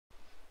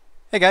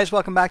Hey guys,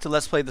 welcome back to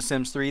Let's Play The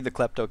Sims 3, the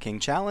Klepto King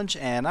Challenge,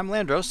 and I'm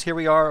Landros. Here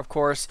we are, of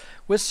course,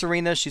 with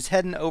Serena. She's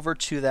heading over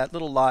to that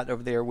little lot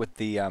over there with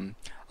the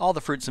all the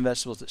fruits and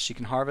vegetables that she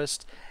can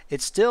harvest.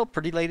 It's still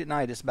pretty late at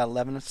night. It's about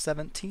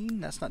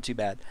 11:17. That's not too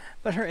bad.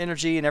 But her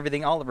energy and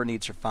everything, all of her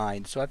needs are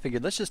fine. So I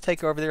figured let's just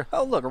take her over there.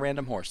 Oh, look, a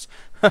random horse.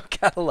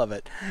 Gotta love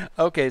it.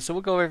 Okay, so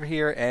we'll go over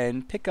here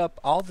and pick up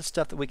all the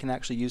stuff that we can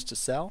actually use to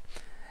sell.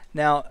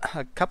 Now,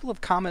 a couple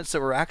of comments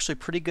that were actually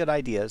pretty good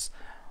ideas.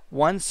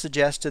 One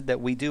suggested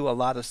that we do a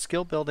lot of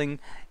skill building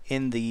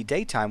in the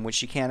daytime,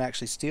 which you can't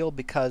actually steal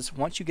because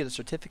once you get a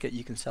certificate,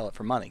 you can sell it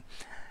for money.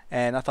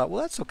 And I thought,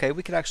 well, that's okay.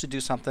 We could actually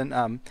do something.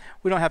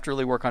 We don't have to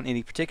really work on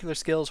any particular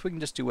skills. We can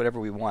just do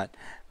whatever we want.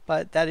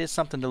 But that is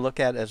something to look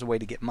at as a way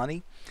to get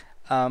money.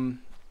 I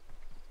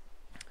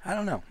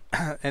don't know.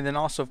 And then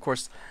also, of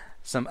course,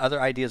 some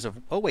other ideas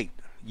of, oh, wait,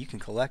 you can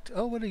collect.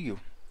 Oh, what are you?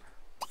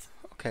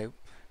 Okay.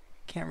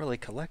 Can't really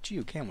collect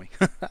you, can we?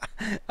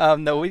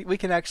 No, we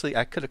can actually,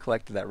 I could have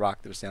collected that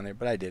rock that was down there,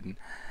 but I didn't.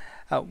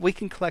 We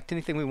can collect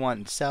anything we want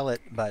and sell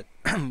it, but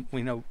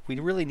we know we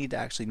really need to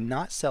actually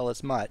not sell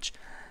as much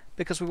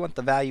because we want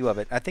the value of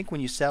it. I think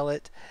when you sell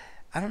it,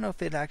 I don't know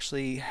if it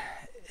actually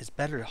is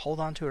better to hold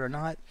on to it or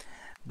not,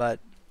 but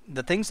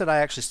the things that I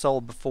actually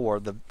sold before,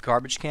 the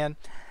garbage can,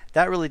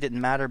 that really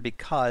didn't matter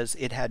because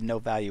it had no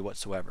value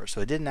whatsoever. So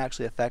it didn't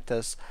actually affect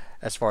us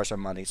as far as our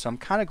money. So I'm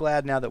kind of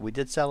glad now that we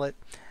did sell it.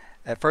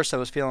 At first I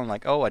was feeling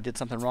like, oh, I did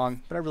something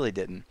wrong, but I really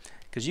didn't.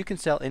 Because you can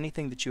sell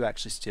anything that you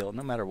actually steal,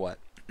 no matter what.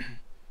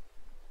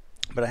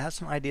 But I have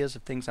some ideas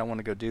of things I want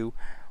to go do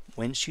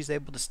when she's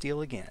able to steal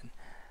again.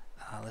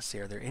 Let's see,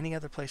 are there any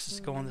other places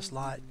to go on this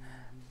lot?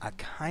 I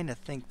kind of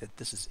think that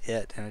this is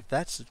it. And if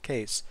that's the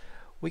case,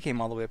 we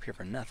came all the way up here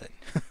for nothing.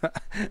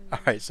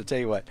 Alright, so tell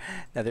you what.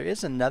 Now there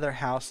is another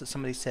house that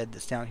somebody said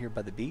that's down here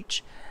by the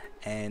beach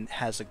and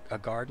has a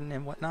garden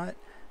and whatnot.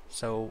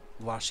 So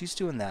while she's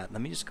doing that,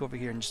 let me just go over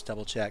here and just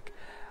double check.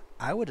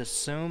 I would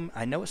assume,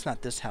 I know it's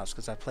not this house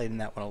because I played in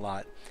that one a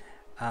lot.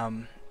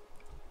 And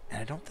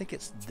I don't think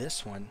it's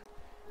this one.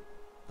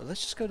 But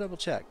let's just go double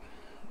check.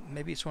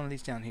 Maybe it's one of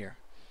these down here.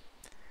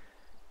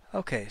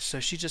 Okay, so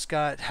she just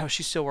got, oh,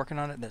 she's still working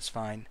on it. That's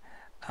fine.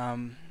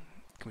 Can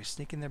we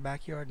sneak in their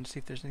backyard and see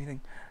if there's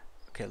anything?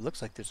 Okay, it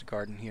looks like there's a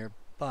garden here,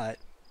 but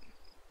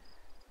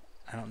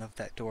I don't know if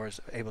that door is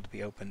able to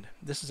be opened.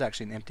 This is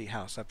actually an empty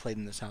house. I've played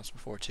in this house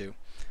before too.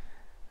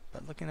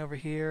 But looking over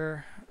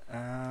here,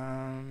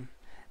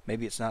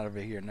 maybe it's not over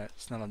here. No,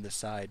 it's not on this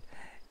side.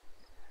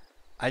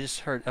 I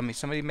just heard, I mean,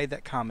 somebody made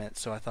that comment,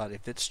 so I thought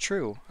if it's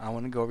true, I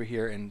want to go over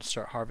here and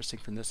start harvesting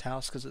from this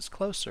house because it's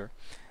closer.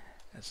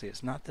 Let's see,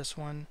 it's not this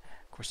one.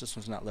 Of course, this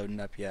one's not loading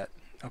up yet.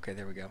 Okay,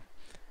 there we go.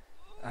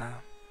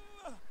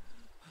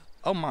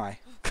 Oh my.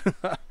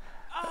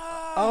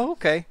 Oh,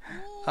 okay.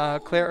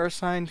 Claire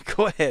Ursine,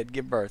 go ahead,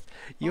 give birth.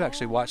 You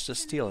actually watched us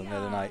stealing the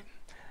other night.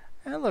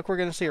 And look, we're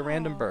going to see a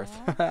random birth.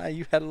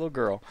 You had a little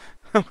girl.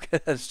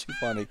 Okay, that's too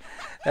funny.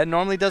 That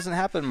normally doesn't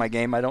happen in my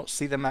game. I don't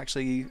see them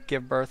actually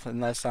give birth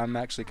unless I'm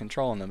actually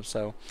controlling them.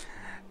 So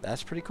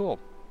that's pretty cool.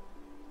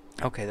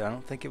 Okay, I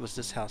don't think it was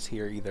this house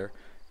here either.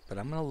 But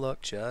I'm going to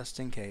look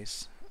just in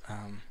case.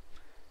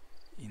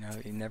 You know,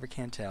 you never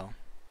can tell.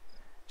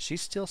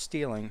 She's still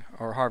stealing,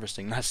 or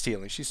harvesting, not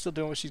stealing. She's still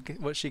doing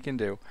what she can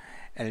do.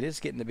 And it is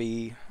getting to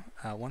be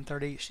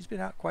 1:30. She's been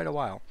out quite a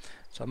while.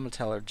 So I'm going to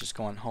tell her just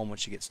going home when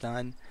she gets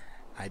done.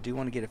 I do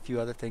want to get a few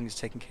other things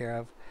taken care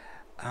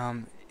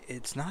of.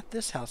 It's not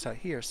this house out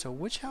here. So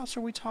which house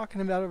are we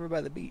talking about over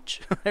by the beach?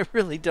 I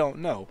really don't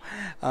know.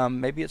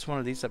 Maybe it's one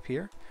of these up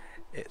here.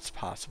 It's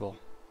possible.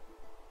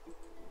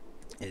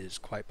 It is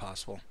quite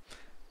possible.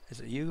 Is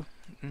it you?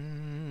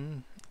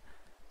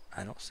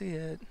 I don't see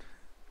it.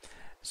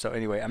 So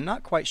anyway, I'm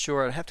not quite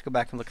sure. I'd have to go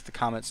back and look at the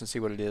comments and see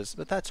what it is,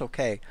 but that's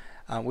okay.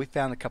 We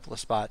found a couple of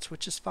spots,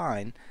 which is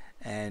fine.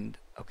 And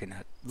okay,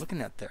 now looking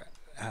at their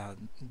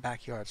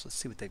backyards, let's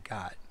see what they've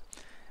got.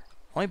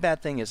 Only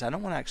bad thing is I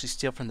don't want to actually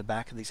steal from the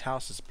back of these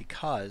houses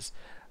because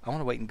I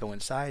want to wait and go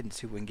inside and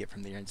see what we can get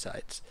from the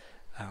insides.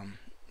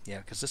 Yeah,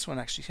 because this one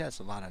actually has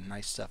a lot of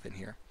nice stuff in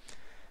here.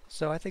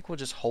 So I think we'll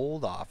just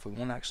hold off. We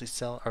won't actually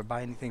sell or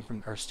buy anything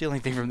from, or steal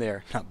anything from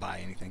there. Not buy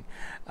anything.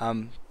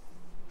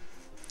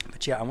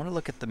 But yeah, I want to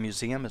look at the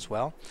museum as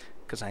well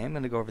because I am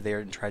going to go over there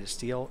and try to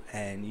steal.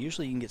 And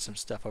usually you can get some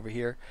stuff over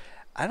here.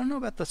 I don't know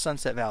about the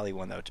Sunset Valley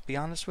one though. To be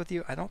honest with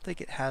you, I don't think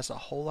it has a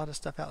whole lot of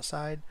stuff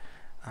outside.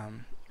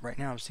 Right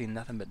now I'm seeing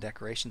nothing but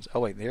decorations.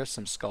 Oh wait, there's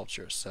some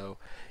sculptures. So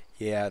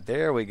yeah,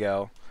 there we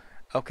go.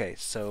 Okay,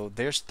 so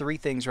there's 3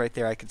 things right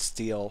there I could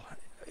steal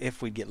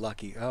if we get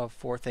lucky. Oh,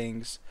 4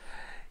 things.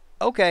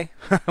 Okay,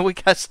 we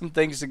got some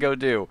things to go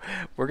do.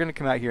 We're going to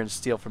come out here and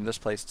steal from this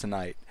place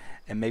tonight,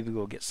 and maybe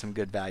we'll get some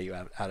good value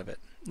out of it.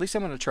 At least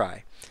I'm going to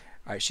try.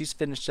 Alright, she's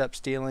finished up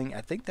stealing.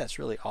 I think that's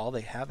really all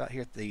they have out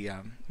here at the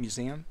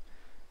museum.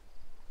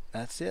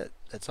 That's it.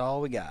 That's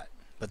all we got.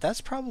 But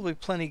that's probably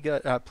plenty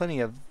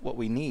of what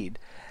we need.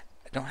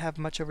 I don't have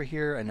much over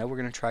here. I know we're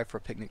going to try for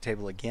a picnic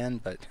table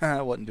again, but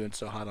I wasn't doing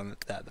so hot on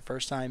that the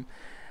first time.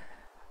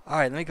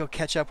 Alright, let me go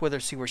catch up with her,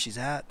 see where she's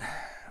at.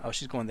 Oh,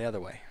 she's going the other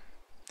way.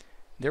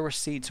 There were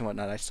seeds and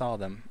whatnot. I saw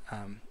them.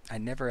 I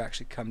never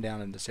actually come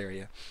down in this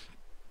area,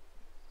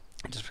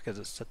 just because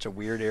it's such a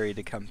weird area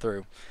to come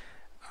through.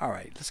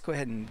 Alright, let's go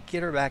ahead and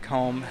get her back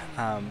home.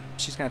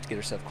 She's going to have to get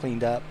herself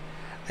cleaned up.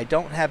 I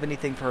don't have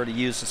anything for her to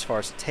use as far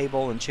as a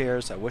table and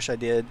chairs. I wish I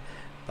did,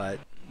 but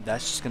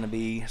that's just going to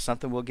be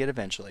something we'll get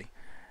eventually.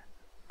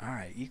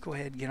 Alright, you go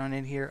ahead and get on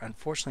in here.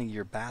 Unfortunately,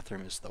 your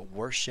bathroom is the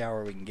worst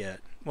shower we can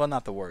get. Well,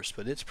 not the worst,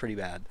 but it's pretty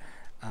bad.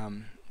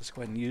 Let's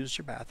go ahead and use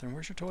your bathroom.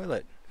 Where's your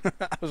toilet?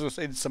 I was going to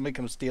say, did somebody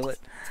come steal it?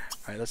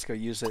 Alright, let's go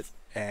use it.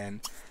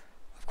 And,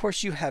 of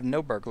course, you have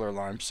no burglar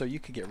alarm, so you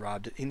could get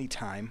robbed at any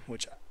time,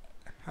 which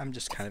I'm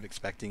just kind of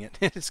expecting it.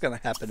 It's going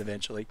to happen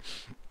eventually.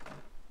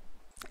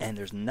 And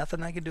there's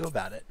nothing I can do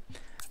about it.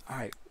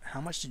 Alright,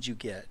 how much did you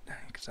get?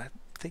 Because I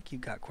think you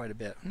got quite a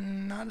bit.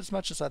 Not as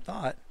much as I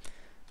thought.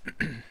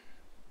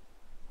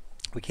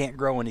 We can't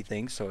grow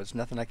anything, so there's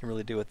nothing I can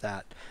really do with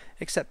that,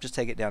 except just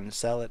take it down and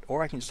sell it,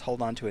 or I can just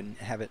hold on to it and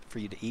have it for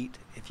you to eat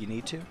if you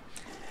need to.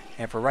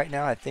 And for right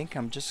now, I think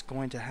I'm just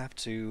going to have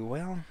to,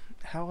 well,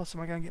 how else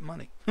am I going to get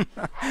money?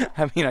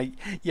 I mean,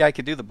 I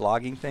could do the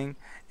blogging thing.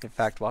 In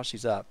fact, while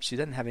she's up, she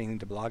doesn't have anything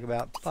to blog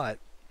about, but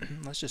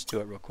let's just do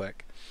it real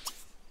quick.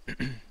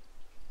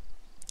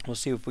 We'll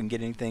see if we can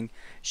get anything.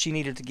 She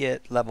needed to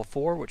get level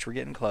 4, which we're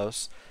getting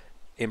close.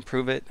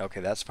 Improve it. Okay,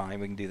 that's fine.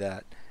 We can do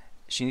that.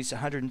 She needs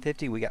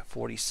 150. We got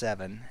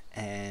 47.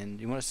 And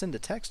you want to send a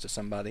text to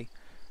somebody?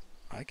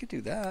 I could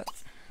do that.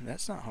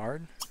 That's not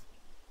hard.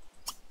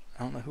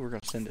 I don't know who we're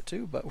going to send it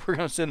to, but we're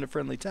going to send a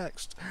friendly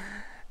text.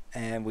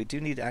 And we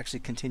do need to actually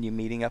continue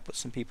meeting up with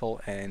some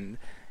people and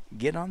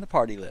get on the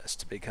party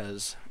list,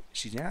 because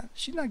she's not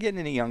getting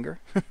any younger.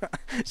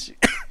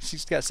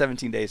 She's got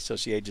 17 days till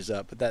she ages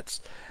up, but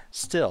that's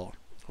still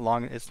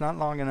long. It's not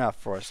long enough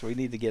for us. We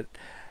need to get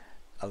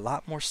a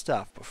lot more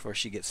stuff before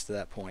she gets to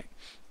that point.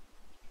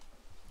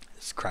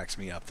 This cracks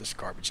me up, this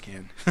garbage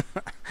can.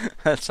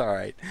 That's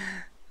alright.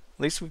 At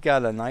least we've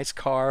got a nice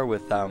car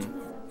with,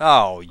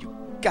 oh,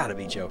 you gotta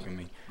be joking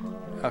me.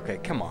 Okay,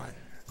 come on.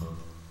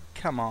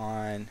 Come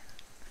on.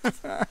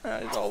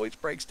 It always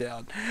breaks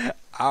down.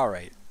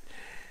 Alright.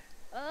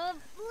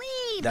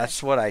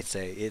 That's what I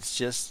say. It's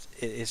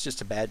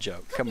just a bad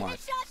joke. Come on.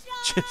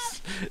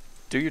 Just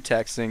do your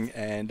texting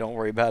and don't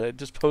worry about it.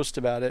 Just post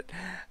about it.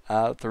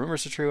 If the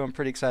rumors are true, I'm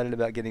pretty excited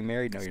about getting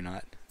married. No, you're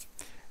not.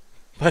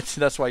 But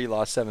that's why you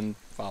lost 7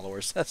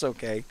 followers. That's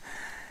okay.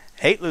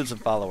 Hate losing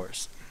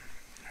followers.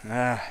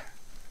 Alright.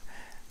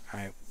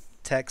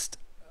 Text.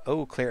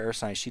 Oh, Claire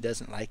Ursine. She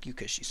doesn't like you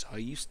because she saw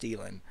you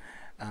stealing.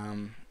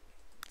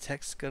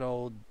 Text good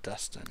old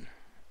Dustin.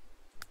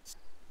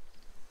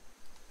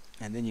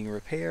 And then you can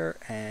repair,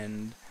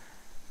 and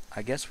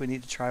I guess we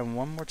need to try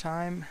one more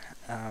time.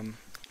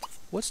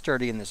 What's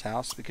dirty in this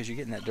house? Because you're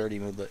getting that dirty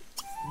moodlet.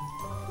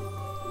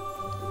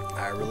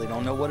 I really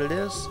don't know what it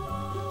is.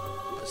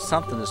 But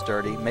something is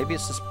dirty. Maybe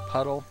it's this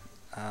puddle.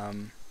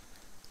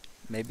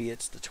 Maybe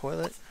it's the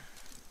toilet.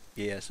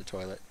 Yeah, it's the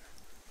toilet.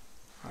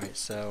 Alright,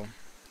 so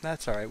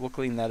that's alright. We'll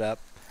clean that up.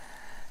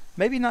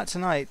 Maybe not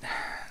tonight,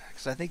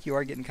 because I think you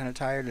are getting kind of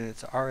tired, and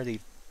it's already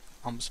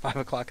almost 5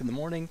 o'clock in the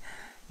morning.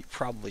 You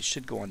probably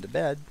should go on to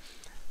bed.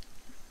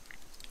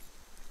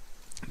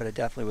 But I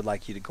definitely would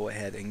like you to go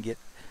ahead and get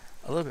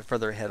a little bit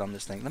further ahead on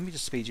this thing. Let me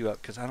just speed you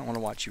up, because I don't want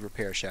to watch you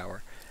repair a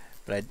shower.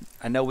 But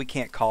I know we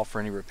can't call for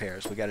any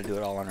repairs. We got to do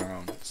it all on our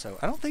own. So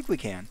I don't think we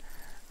can.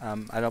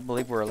 I don't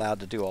believe we're allowed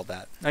to do all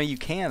that. No, you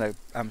can.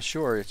 I'm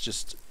sure. It's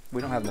just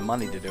we don't have the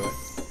money to do it.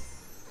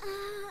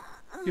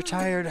 You're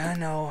tired. I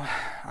know.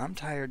 I'm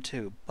tired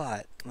too.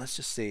 But let's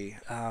just see.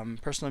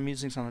 Personal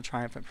musings on a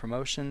triumphant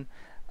promotion.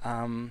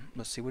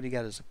 Let's see. What do you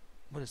got?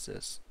 What is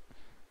this?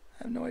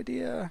 I have no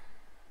idea.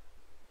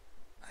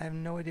 I have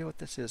no idea what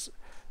this is.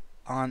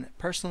 On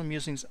personal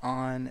musings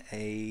on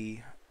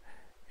a...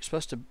 You're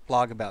supposed to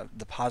blog about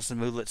the positive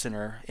moodlets in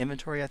her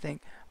inventory, I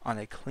think. On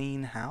a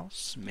clean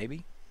house,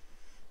 maybe?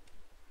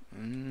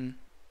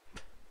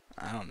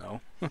 I don't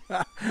know.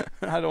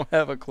 I don't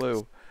have a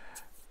clue.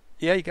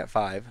 Yeah, you got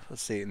 5.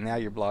 Let's see. Now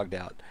you're blogged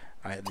out.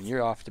 Alright, then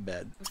you're off to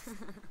bed.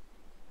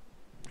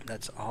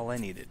 That's all I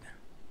needed.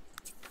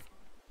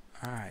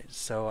 Alright,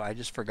 so I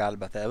just forgot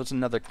about that. It was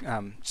another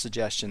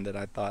suggestion that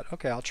I thought,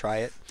 okay, I'll try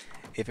it.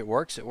 If it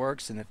works, it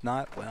works. And if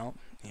not, well,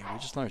 we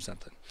just learned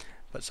something.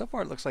 But so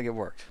far, it looks like it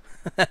worked.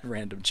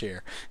 Random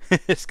chair.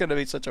 It's going to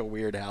be such a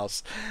weird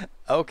house.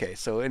 Okay,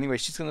 so anyway,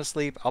 she's going to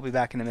sleep. I'll be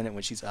back in a minute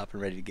when she's up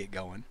and ready to get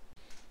going.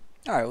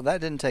 Alright, well that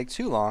didn't take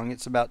too long.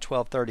 It's about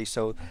 12:30,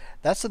 so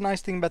that's the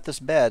nice thing about this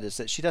bed, is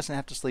that she doesn't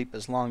have to sleep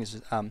as long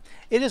as...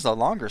 it is a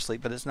longer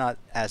sleep, but it's not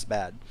as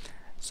bad.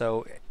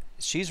 So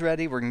she's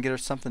ready. We're going to get her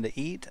something to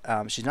eat.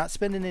 She's not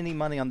spending any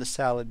money on the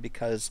salad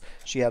because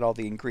she had all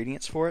the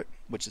ingredients for it,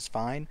 which is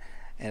fine.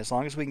 And as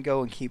long as we can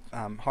go and keep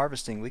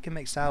harvesting, we can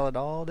make salad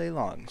all day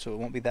long, so it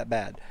won't be that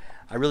bad.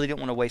 I really didn't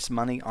want to waste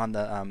money on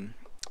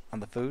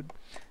the food,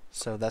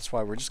 so that's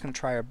why we're just going to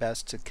try our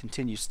best to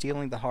continue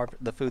stealing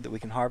the food that we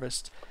can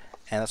harvest.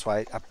 And that's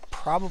why I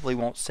probably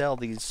won't sell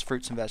these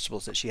fruits and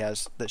vegetables that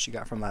she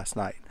got from last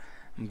night.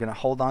 I'm going to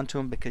hold on to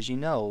them because you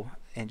know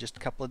in just a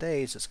couple of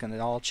days it's going to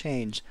all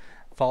change.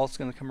 Fall's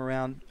going to come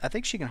around. I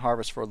think she can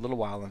harvest for a little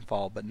while in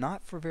fall, but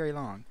not for very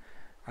long.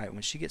 All right,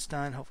 when she gets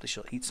done, hopefully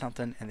she'll eat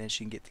something and then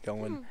she can get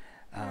going.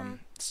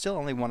 Still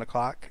only 1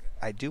 o'clock.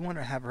 I do want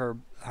to have her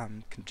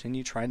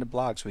continue trying to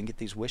blog so we can get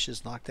these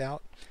wishes knocked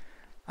out.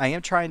 I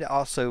am trying to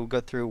also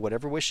go through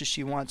whatever wishes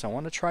she wants. I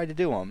want to try to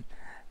do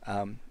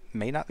them.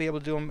 May not be able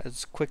to do them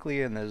as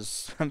quickly and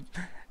as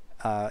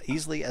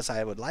easily as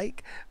I would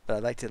like, but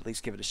I'd like to at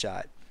least give it a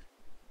shot.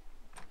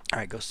 All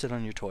right, go sit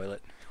on your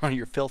toilet, on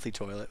your filthy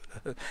toilet.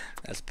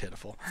 That's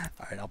pitiful.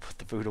 All right, I'll put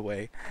the food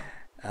away.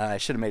 I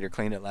should have made her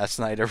clean it last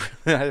night.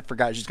 I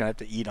forgot she's going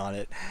to have to eat on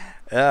it.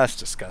 That's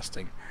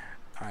disgusting.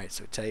 All right,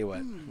 so tell you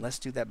what, let's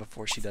do that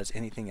before she does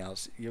anything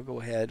else. You'll go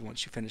ahead,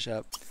 once you finish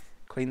up,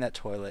 clean that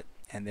toilet,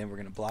 and then we're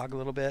going to blog a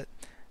little bit,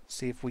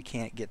 see if we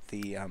can't get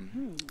the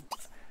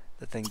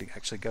thing to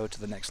actually go to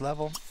the next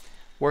level.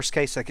 Worst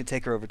case, I could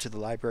take her over to the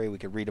library. We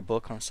could read a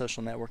book on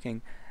social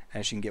networking,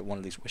 and she can get one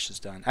of these wishes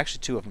done.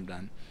 Actually, 2 of them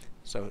done.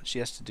 So she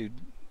has to do,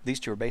 these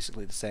 2 are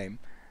basically the same.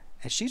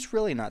 And she's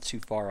really not too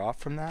far off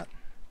from that.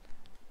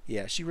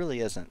 Yeah, she really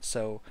isn't.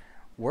 So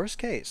worst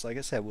case, like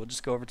I said, we'll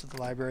just go over to the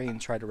library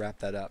and try to wrap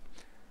that up.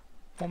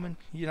 Woman,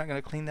 you're not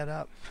going to clean that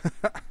up?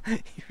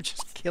 You're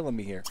just killing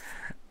me here.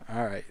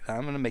 All right,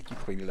 I'm going to make you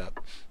clean it up.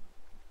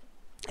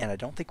 And I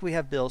don't think we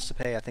have bills to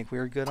pay. I think we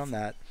are good on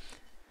that.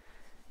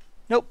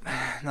 Nope,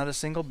 not a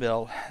single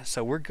bill.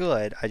 So we're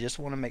good. I just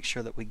want to make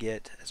sure that we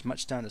get as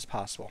much done as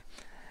possible.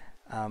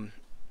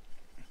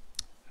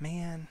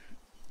 Man,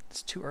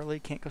 it's too early.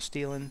 Can't go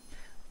stealing.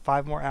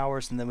 5 more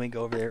hours and then we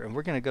go over there. And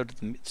we're going to go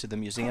to the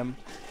museum.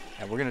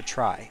 And we're going to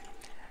try.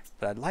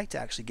 But I'd like to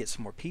actually get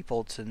some more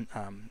people to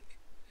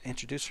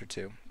introduce her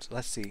to. So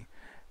let's see.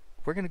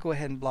 We're going to go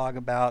ahead and blog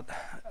about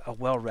a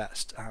well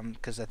rest.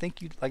 Because I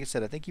think you, like I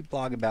said, I think you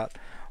blog about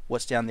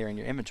what's down there in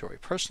your inventory.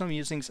 Personal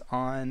musings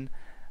on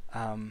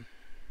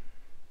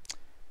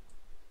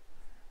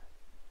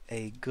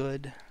a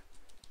good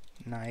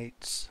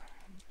night's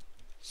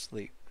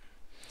sleep.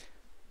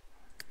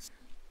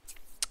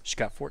 She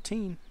got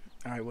 14.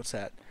 All right, what's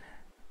that?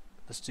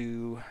 Let's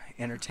do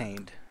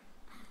entertained.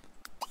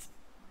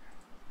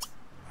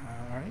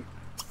 All right.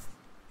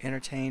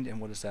 Entertained,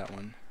 and what is that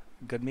one?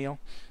 Good meal?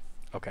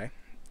 Okay.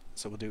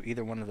 So we'll do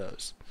either one of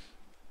those.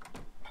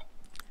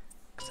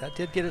 Because that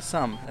did get us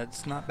some.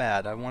 That's not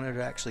bad. I want her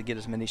to actually get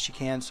as many as she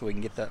can so we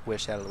can get that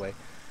wish out of the way.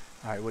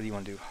 All right, what do you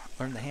want to do?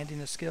 Learn the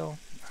handiness skill?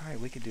 All right,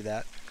 we could do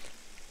that.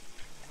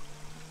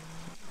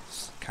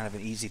 It's kind of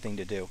an easy thing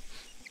to do.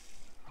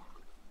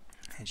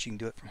 And she can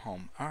do it from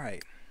home. All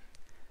right.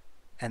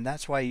 And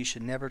that's why you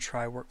should never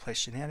try workplace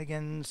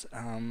shenanigans.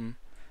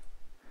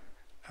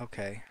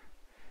 Okay.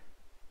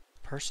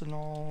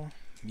 Personal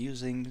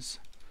musings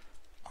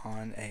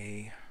on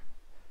a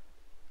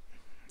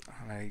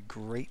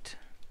great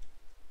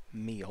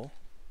meal.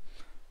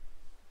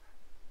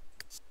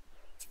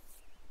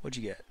 What'd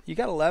you get? You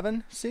got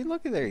 11? See,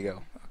 look, there you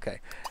go. Okay.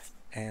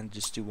 And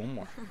just do one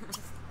more.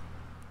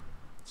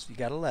 So you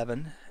got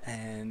 11,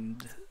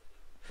 and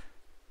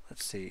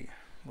let's see.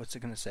 What's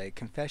it going to say?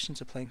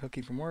 Confessions of playing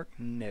hooky from work?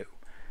 No.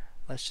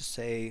 Let's just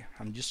say,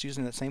 I'm just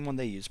using that same one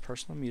they use.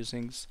 Personal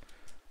musings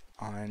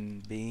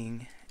on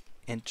being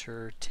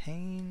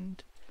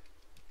entertained.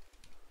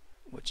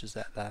 Which is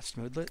that last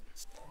moodlet.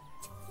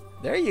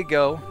 There you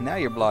go. Now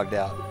you're blogged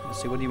out.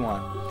 Let's see, what do you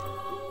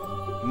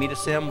want? Meet a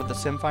sim with the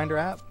Sim Finder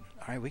app?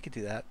 Alright, we could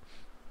do that.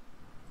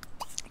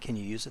 Can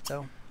you use it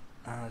though?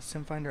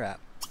 Sim Finder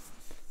app.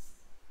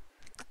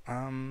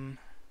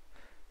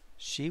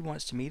 She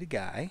wants to meet a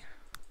guy.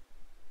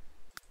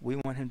 We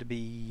want him to be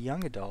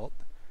young adult.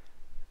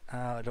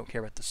 I don't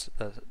care about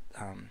the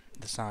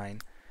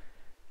sign.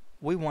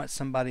 We want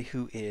somebody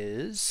who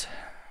is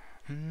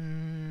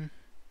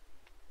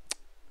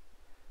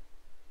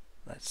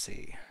let's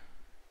see.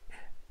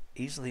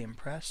 Easily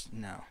impressed?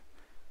 No.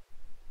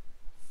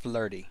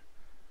 Flirty.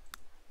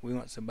 We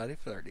want somebody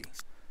flirty.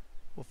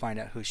 We'll find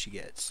out who she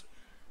gets.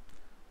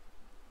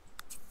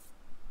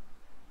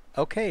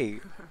 Okay,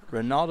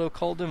 Ronaldo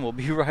Colden will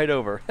be right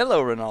over.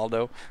 Hello,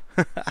 Ronaldo.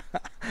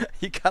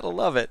 You gotta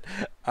love it.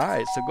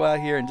 Alright, so go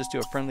out here and just do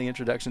a friendly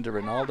introduction to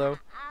Ronaldo.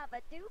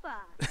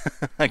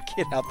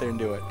 Get out there and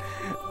do it.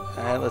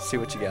 Let's see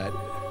what you got.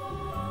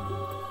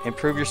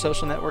 Improve your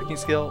social networking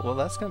skill? Well,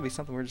 that's going to be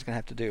something we're just going to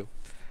have to do.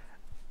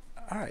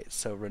 Alright,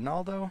 so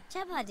Ronaldo,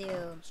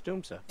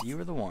 you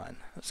were the one.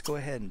 Let's go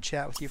ahead and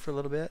chat with you for a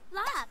little bit.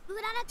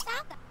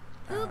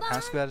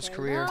 Ask about his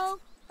career.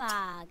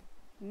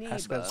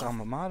 Ask about his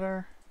alma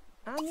mater.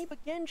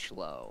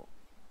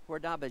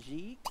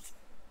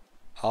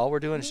 All we're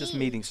doing is just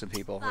meeting some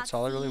people. That's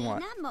all I really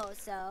want.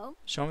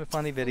 Show him a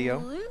funny video.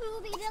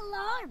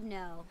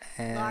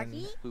 And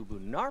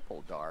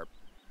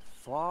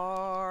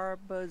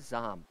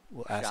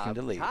we'll ask him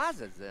to leave.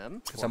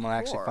 Because I'm going to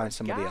actually find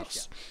somebody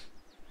else.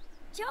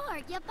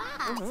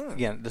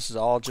 Again, this is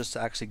all just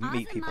to actually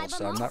meet people,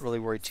 so I'm not really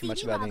worried too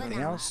much about anything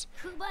else.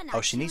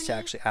 Oh, she needs to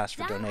actually ask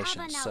for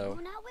donations, so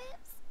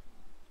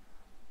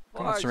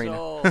Come on,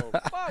 Serena.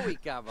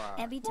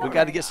 We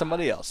got to get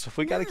somebody else.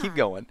 We got to keep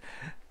going.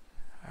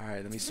 All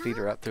right, let me speed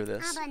her up through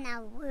this.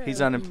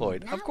 He's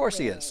unemployed. Of course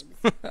he is.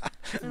 All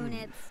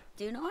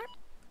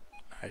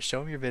right,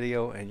 show him your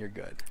video and you're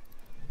good.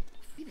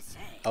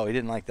 Oh, he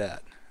didn't like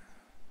that.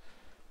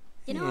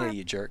 Yeah,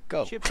 you jerk.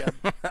 Go.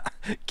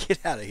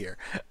 Get out of here.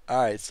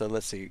 All right, so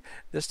let's see.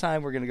 This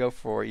time we're going to go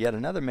for yet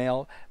another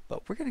male,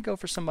 but we're going to go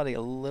for somebody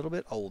a little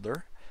bit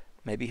older.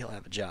 Maybe he'll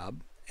have a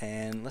job.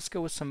 And let's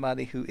go with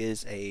somebody who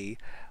is a,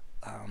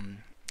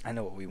 I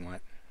know what we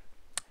want.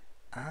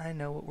 I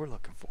know what we're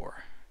looking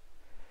for.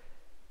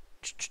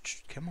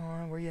 Come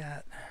on, where you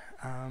at?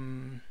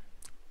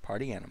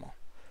 Party animal.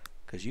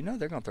 Because you know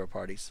they're going to throw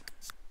parties.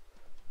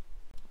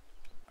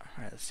 All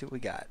right, let's see what we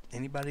got.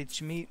 Anybody that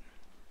you meet?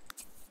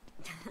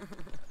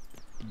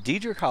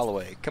 Diedrich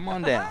Holloway, come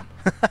on down.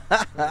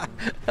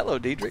 Hello,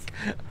 Diedrich.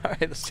 All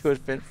right, let's do a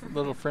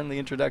little friendly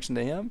introduction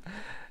to him.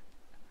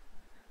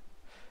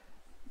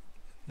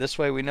 This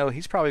way we know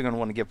he's probably going to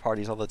want to give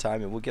parties all the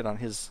time, and we'll get on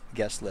his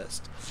guest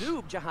list.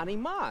 Zub Jahani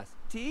Mas,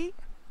 T.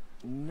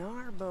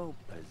 Narbo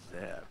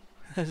Bazep.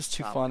 That is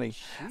too funny.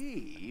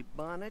 Right,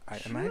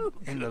 am I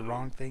in the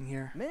wrong thing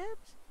here?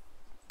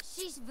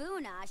 She's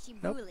Vuna, she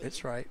Nope,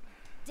 it's right.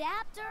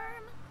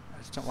 Dapterm. I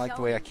just don't like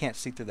the way I can't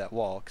see through that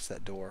wall, because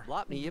that door.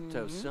 Lopni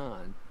Yipto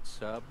son,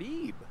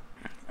 Sabib.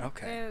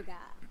 Okay.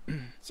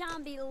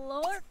 Chambi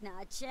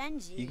Lorkna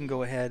Chenji. You can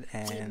go ahead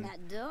and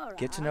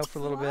get to know for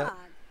a little bit.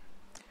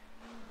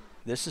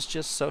 This is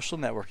just social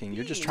networking.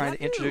 You're just trying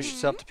to introduce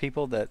yourself to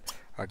people that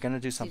are going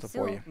to do something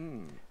for you.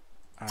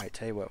 All right,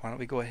 tell you what, why don't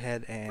we go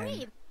ahead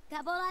and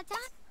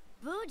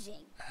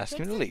ask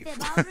him to leave.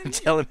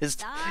 Tell him his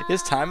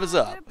time is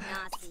up.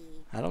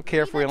 I don't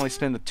care if we only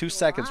spend the 2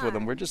 seconds with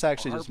him. We're just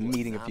actually just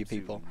meeting a few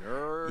people.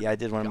 Yeah, I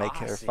did want to make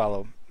her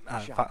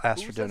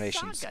ask for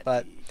donations,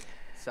 but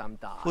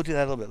we'll do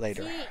that a little bit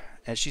later.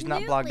 And she's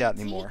not blogged out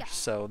anymore,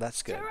 so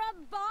that's good.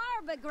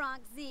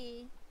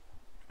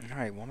 All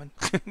right, woman.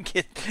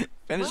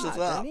 Finish this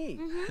up.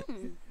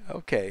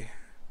 Okay.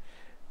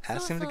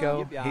 Ask him to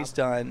go. He's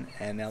done.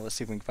 And now let's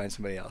see if we can find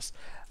somebody else.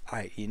 All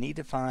right, you need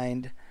to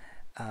find...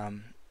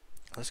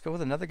 let's go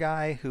with another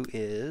guy who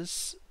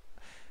is...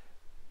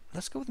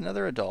 Let's go with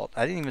another adult.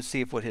 I didn't even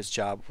see what his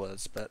job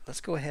was, but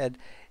let's go ahead.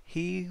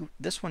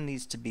 This one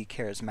needs to be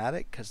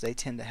charismatic because they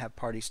tend to have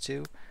parties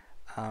too.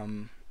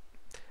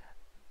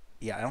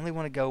 Yeah, I only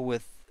want to go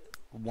with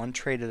one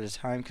trait at a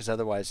time because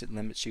otherwise it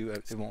limits you.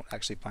 It won't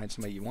actually find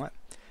somebody you want.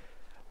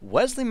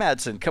 Wesley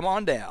Madsen, come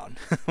on down.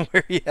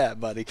 Where you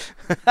at, buddy?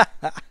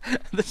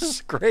 This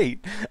is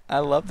great. I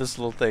love this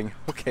little thing.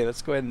 Okay,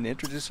 let's go ahead and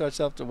introduce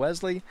ourselves to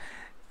Wesley.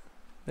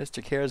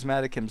 Mr.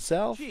 Charismatic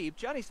himself.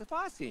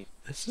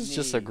 This is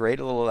just a great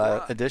little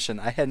addition.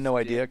 I had no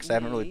idea because I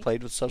haven't really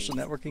played with social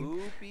networking.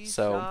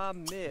 So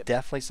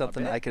definitely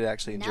something I could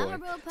actually enjoy.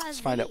 Let's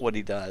find out what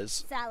he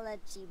does.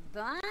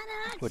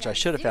 Which I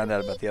should have found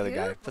out about the other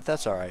guy, but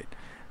that's alright.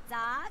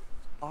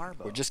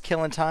 We're just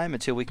killing time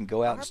until we can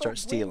go out and start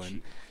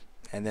stealing.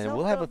 And then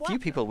we'll have a few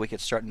people we could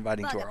start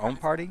inviting to our own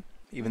party,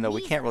 even though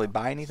we can't really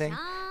buy anything.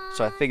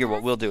 So I figure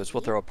what we'll do is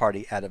we'll throw a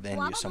party at a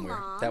venue somewhere.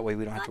 That way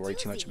we don't have to worry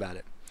too much about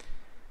it.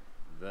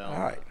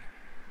 Alright.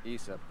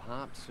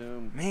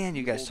 Man,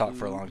 you guys talk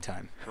for a long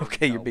time.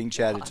 Okay, you're being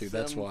chatted to,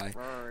 that's why.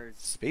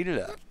 Speed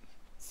it up.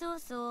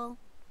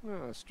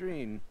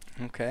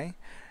 Okay.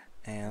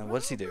 And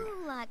what's he do?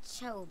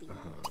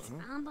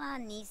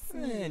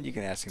 And you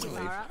can ask him to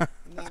leave.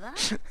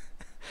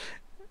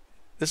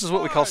 This is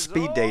what we call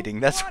speed dating.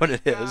 That's what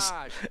it is.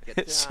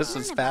 It's just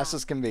as fast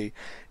as can be.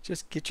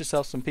 Just get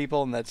yourself some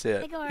people and that's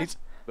it. He's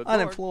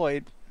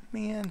unemployed.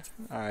 Man.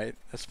 Alright,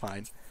 that's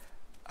fine.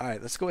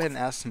 Alright, let's go ahead and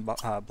ask some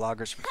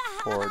bloggers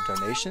for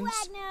donations.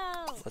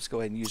 Let's go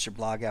ahead and use your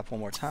blog app one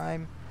more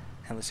time.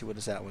 And let's see, what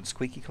is that one?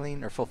 Squeaky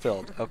clean or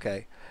fulfilled?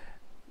 Okay.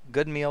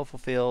 Good meal,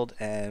 fulfilled,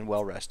 and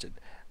well rested.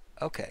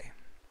 Okay.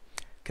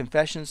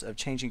 Confessions of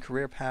changing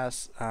career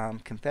paths.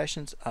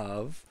 Confessions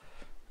of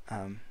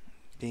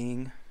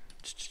being...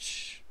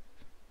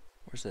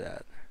 Where's it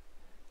at?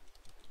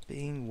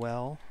 Being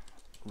well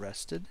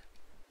rested.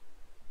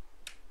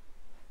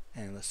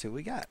 And let's see what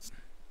we got.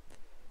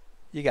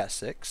 You got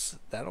 6.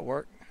 That'll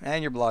work.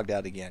 And you're blogged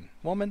out again.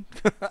 Woman,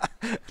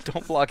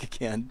 don't blog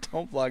again.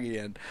 Don't blog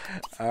again.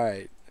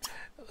 Alright.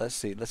 Let's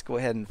see. Let's go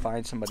ahead and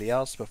find somebody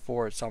else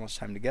before it's almost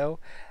time to go.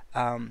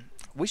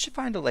 We should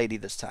find a lady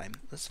this time.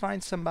 Let's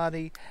find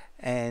somebody,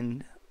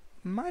 and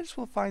might as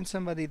well find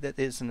somebody that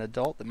is an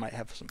adult that might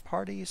have some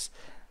parties.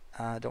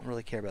 Don't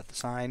really care about the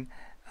sign.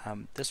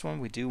 This one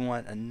we do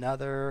want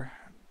another...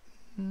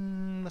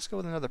 let's go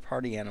with another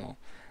party animal,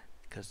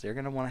 because they're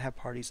going to want to have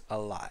parties a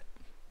lot.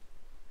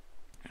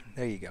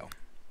 There you go.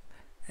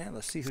 And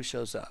let's see who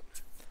shows up.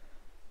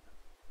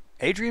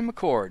 Adrian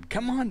McCord,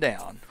 come on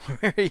down.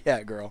 Where are you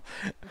at, girl?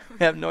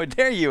 I have no idea.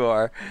 There you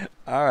are.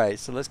 Alright,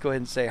 so let's go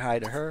ahead and say hi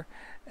to her.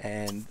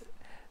 And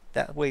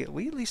that way,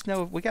 we at least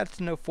know, we got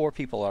to know 4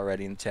 people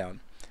already in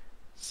town.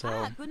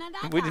 So,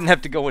 we didn't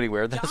have to go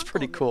anywhere. That's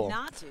pretty cool.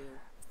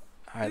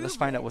 Alright, let's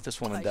find out what this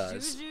woman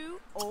does.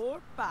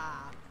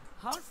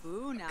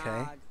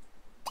 Okay.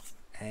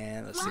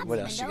 And let's see, what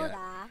else you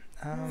got?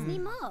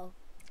 Nemo.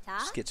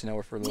 Just get to know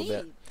her for a little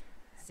bit.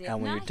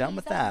 And when you're done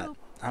with that,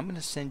 I'm going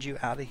to send you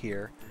out of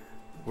here.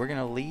 We're going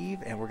to leave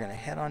and we're going to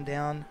head on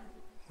down.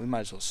 We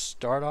might as well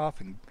start off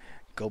and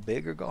go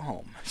big or go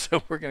home.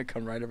 So we're going to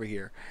come right over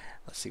here.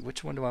 Let's see,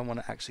 which one do I want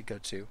to actually go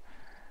to?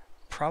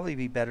 Probably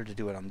be better to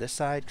do it on this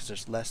side because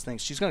there's less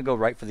things. She's going to go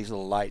right for these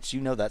little lights.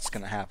 You know that's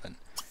going to happen.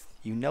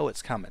 You know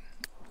it's coming.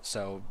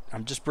 So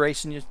I'm just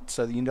bracing you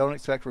so that you don't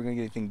expect we're going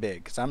to get anything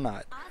big, because I'm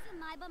not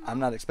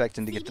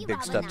expecting to get the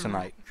big stuff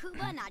tonight.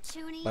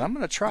 But I'm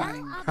going to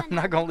try. I'm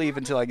not going to leave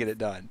until I get it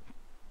done.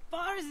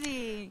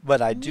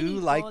 But I do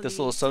like this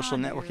little social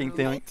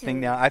networking thing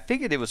now. I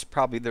figured it was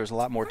probably there's a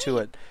lot more to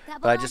it,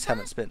 but I just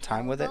haven't spent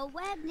time with it.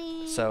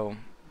 So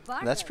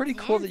that's pretty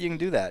cool that you can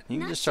do that. You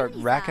can just start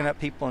racking up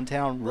people in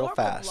town real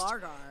fast.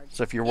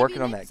 So if you're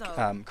working on that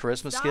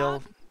charisma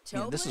skill, you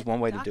know, this is one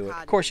way to do it.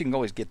 Of course, you can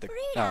always get the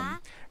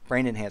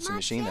brain enhancing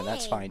machine, and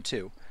that's fine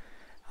too.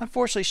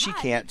 Unfortunately, she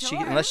can't.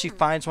 Unless she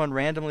finds one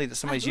randomly that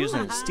somebody's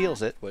using and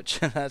steals it, which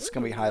that's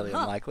going to be highly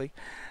unlikely.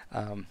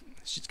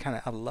 She's kind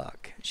of out of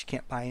luck. She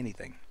can't buy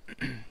anything.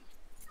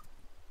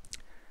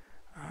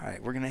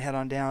 Alright, we're going to head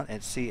on down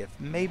and see if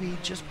maybe,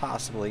 just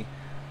possibly,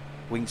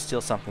 we can steal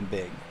something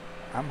big.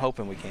 I'm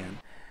hoping we can.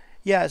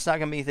 Yeah, it's not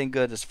going to be anything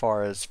good as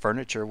far as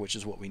furniture, which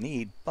is what we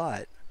need,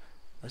 but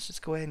let's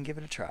just go ahead and give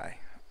it a try.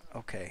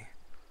 Okay.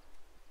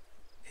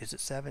 Is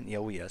it 7? Yeah,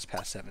 it's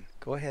past 7.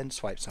 Go ahead and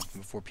swipe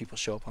something before people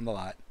show up on the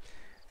lot.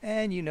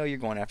 And you know you're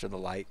going after the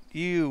light.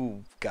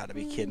 You gotta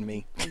be kidding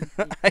me.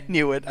 I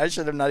knew it. I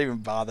should have not even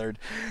bothered.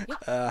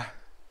 Alright,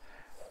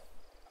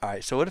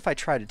 so what if I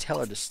try to tell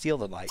her to steal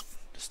the light?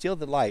 Steal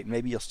the light,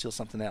 maybe you'll steal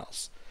something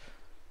else.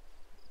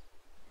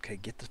 Okay,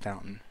 get the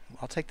fountain.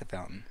 I'll take the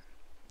fountain.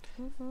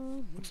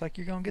 Looks like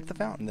you're gonna get the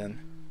fountain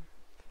then.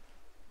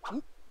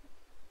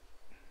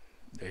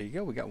 There you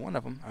go, we got one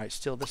of them. Alright,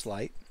 steal this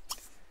light.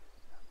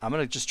 I'm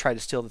going to just try to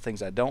steal the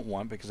things I don't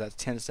want, because that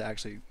tends to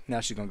actually... Now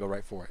she's going to go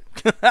right for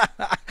it.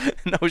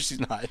 No, she's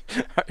not.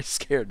 It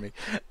scared me.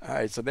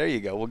 Alright, so there you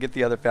go. We'll get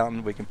the other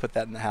fountain. We can put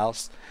that in the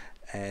house.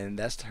 And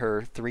that's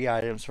her 3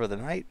 items for the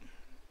night.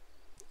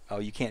 Oh,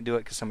 you can't do it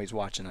because somebody's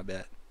watching, I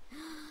bet.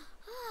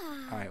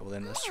 Alright, well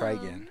then let's try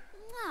again.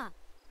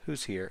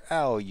 Who's here?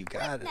 Oh, you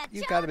got it.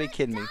 You got to be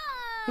kidding me.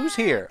 Who's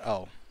here?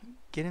 Oh,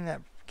 get in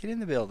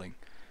the building.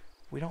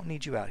 We don't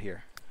need you out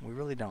here. We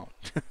really don't.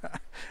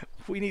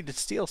 We need to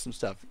steal some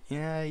stuff.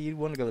 Yeah, you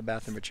want to go to the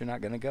bathroom, but you're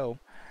not going to go.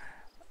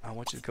 I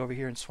want you to go over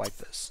here and swipe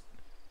this.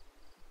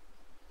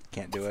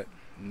 Can't do it.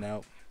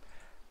 No.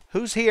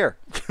 Who's here?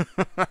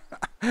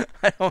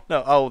 I don't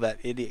know. Oh, that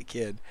idiot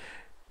kid.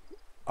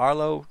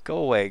 Arlo, go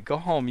away. Go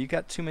home. You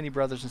got too many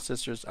brothers and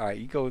sisters. All right,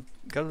 you go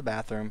to the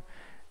bathroom.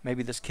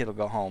 Maybe this kid will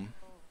go home.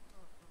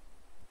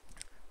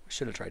 We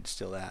should have tried to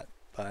steal that,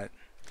 but...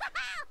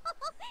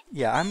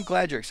 Yeah, I'm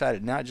glad you're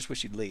excited. Now I just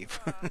wish you'd leave.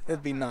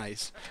 It'd be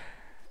nice.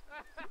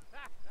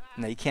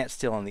 No, you can't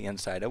steal on the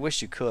inside. I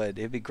wish you could.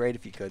 It'd be great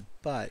if you could,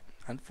 but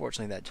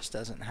unfortunately that just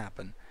doesn't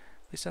happen.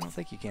 At least I don't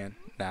think you can.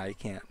 Nah, you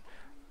can't.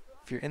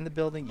 If you're in the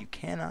building, you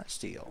cannot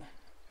steal.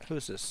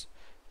 Who's this?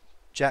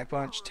 Jack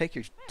Bunch, take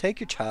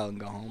your child and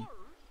go home.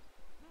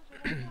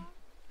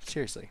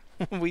 Seriously.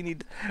 we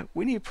need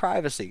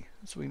privacy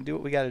so we can do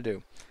what we got to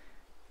do.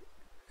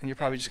 And you're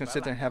probably just going to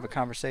sit there and have a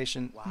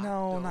conversation.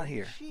 No, not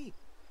here.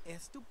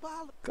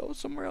 Go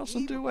somewhere else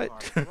and do it.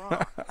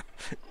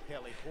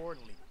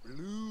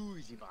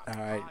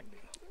 Alright,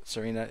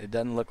 Serena, it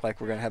doesn't look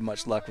like we're going to have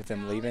much luck with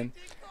them leaving.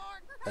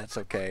 That's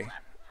okay.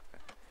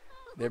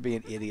 They're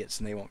being idiots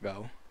and they won't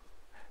go.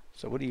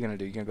 So what are you going to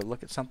do? You're going to go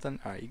look at something?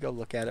 Alright, you go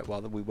look at it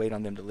while we wait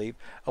on them to leave.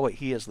 Oh wait,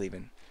 he is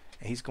leaving.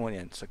 And he's going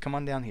in. So come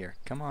on down here.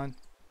 Come on.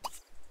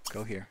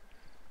 Go here.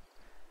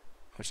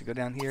 I want you to go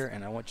down here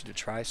and I want you to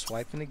try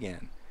swiping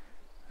again.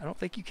 I don't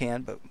think you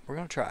can, but we're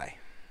going to try.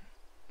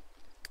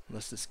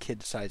 Unless this kid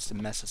decides to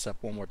mess us up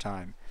one more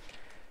time.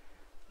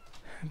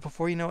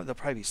 Before you know it, there'll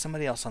probably be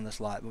somebody else on this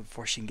lot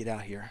before she can get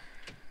out here.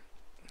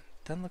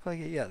 Doesn't look like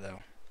it yet, though.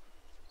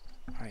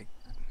 Alright.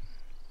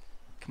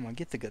 Come on,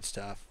 get the good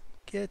stuff.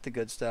 Get the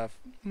good stuff.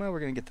 Well, we're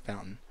going to get the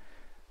fountain.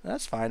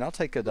 That's fine. I'll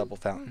take a double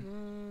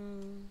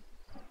fountain.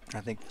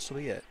 I think this will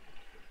be it.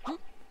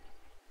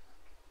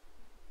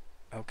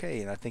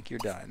 Okay, and I think you're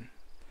done.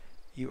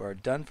 You are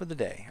done for the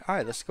day.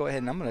 Alright, let's go ahead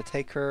and I'm going to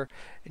take her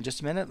in just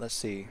a minute. Let's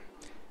see.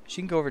 She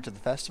can go over to the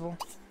festival.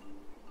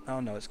 Oh,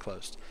 no, it's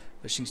closed.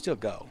 But she can still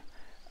go.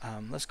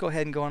 Let's go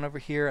ahead and go on over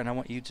here, and I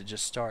want you to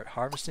just start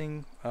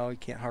harvesting. Oh, you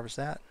can't harvest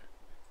that?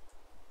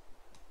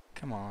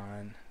 Come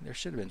on. There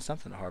should have been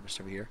something to harvest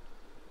over here.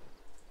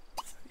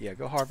 Yeah,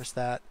 go harvest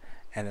that.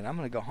 And then I'm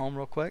going to go home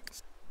real quick.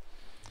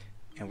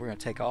 And we're going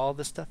to take all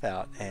this stuff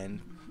out. And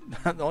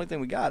the only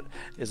thing we got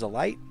is a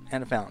light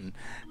and a fountain.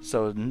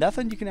 So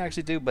nothing you can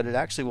actually do, but it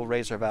actually will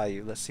raise our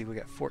value. Let's see, we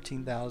got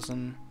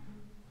 14,000.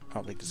 I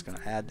don't think this is going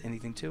to add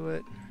anything to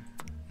it.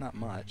 Not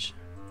much.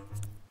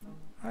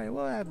 Alright,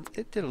 well,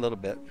 it did a little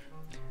bit.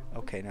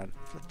 Okay, now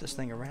flip this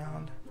thing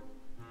around.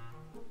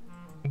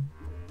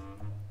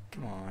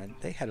 Come on.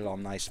 They had it all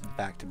nice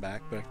back to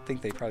back, but I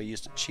think they probably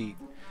used a cheat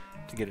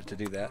to get it to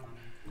do that.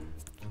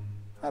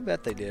 I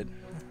bet they did.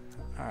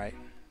 Alright.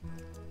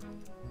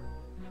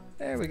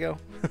 There we go.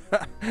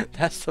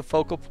 That's the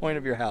focal point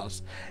of your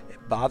house.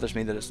 It bothers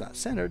me that it's not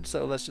centered,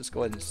 so let's just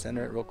go ahead and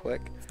center it real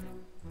quick.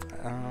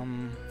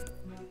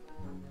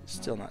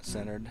 Still not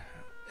centered.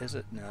 Is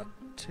it? No.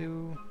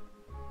 2.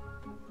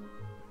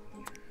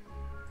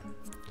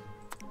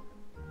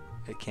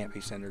 It can't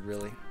be centered,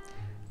 really.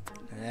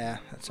 Yeah,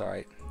 that's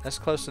alright. That's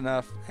close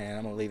enough, and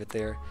I'm going to leave it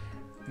there.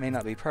 It may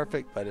not be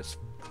perfect, but it's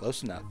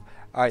close enough.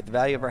 Alright, the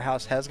value of our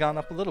house has gone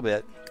up a little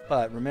bit,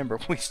 but remember,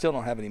 we still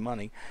don't have any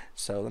money.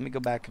 So let me go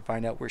back and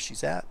find out where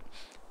she's at.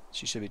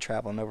 She should be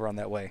traveling over on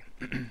that way.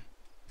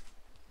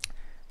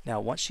 Now,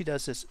 once she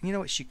does this, you know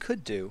what she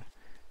could do?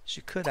 She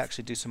could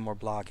actually do some more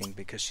blogging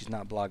because she's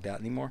not blogged out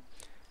anymore.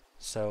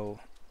 So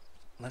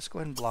let's go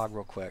ahead and blog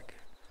real quick.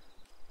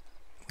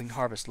 We can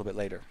harvest a little bit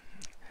later.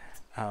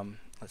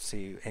 Let's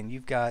see, and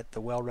you've got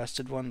the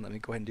well-rested one. Let me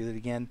go ahead and do that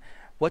again.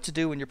 What to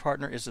do when your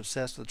partner is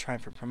obsessed with trying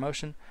for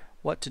promotion.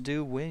 What to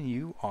do when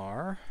you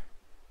are...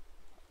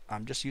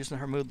 I'm just using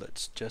her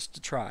moodlets just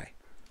to try,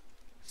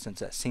 since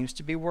that seems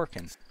to be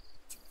working.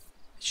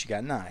 She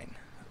got 9.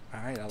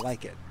 Alright, I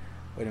like it.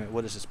 Wait a minute,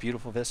 what is this,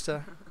 beautiful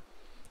vista?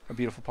 Or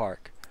beautiful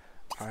park?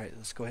 Alright,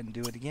 let's go ahead and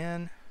do it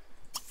again.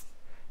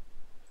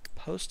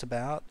 Post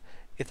about...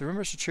 If the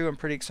rumors are true, I'm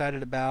pretty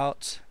excited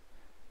about...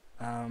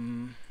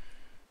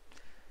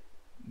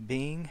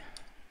 being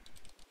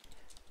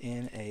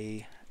in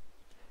a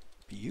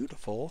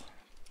beautiful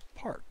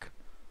park.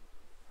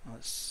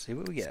 Let's see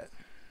what we get.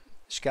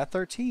 She got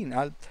 13.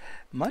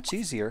 Much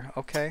easier.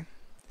 Okay.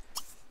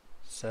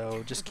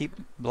 So just keep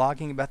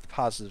blogging about the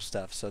positive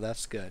stuff. So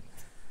that's good.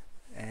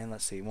 And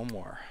let's see, one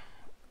more.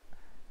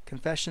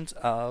 Confessions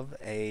of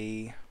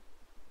a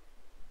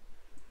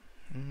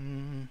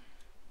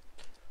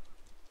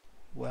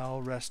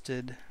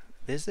well-rested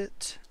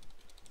visit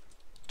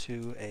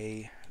to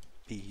a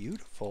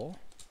beautiful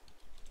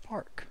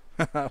park.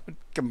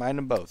 Combine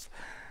them both.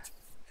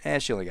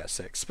 And she only got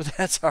 6, but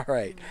that's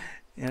alright.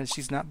 And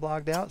she's not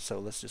blogged out, so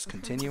let's just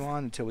continue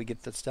on until we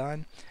get this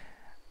done.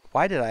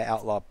 Why did I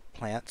outlaw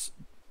plants?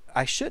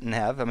 I shouldn't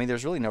have. I mean,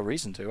 there's really no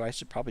reason to. I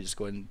should probably just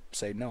go ahead and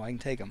say, no, I can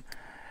take them.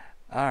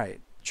 Alright.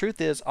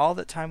 Truth is, all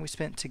that time we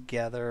spent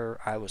together,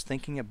 I was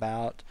thinking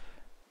about...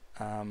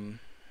 you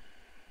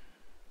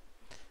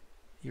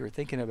were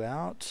thinking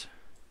about...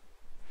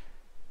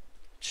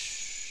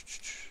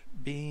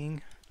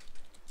 being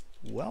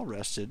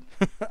well-rested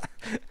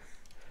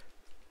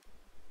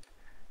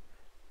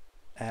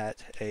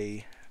at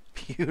a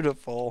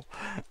beautiful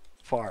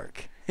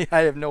park.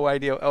 I have no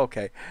idea.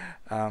 Okay.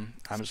 I'm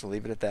just going to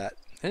leave it at that.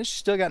 And she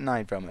still got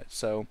 9 from it.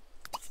 So,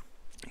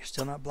 you're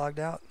still not blogged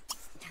out?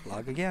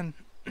 Blog again.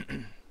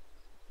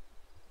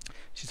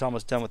 She's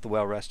almost done with the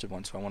well-rested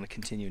one, so I want to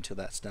continue until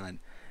that's done.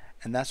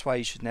 And that's why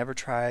you should never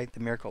try the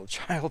miracle of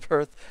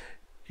childbirth.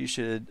 You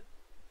should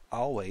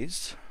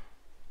always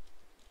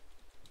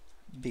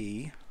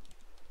be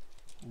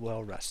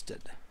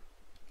well-rested.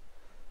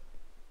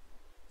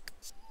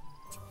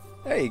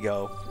 There you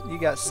go. You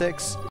got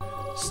 6.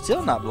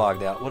 Still not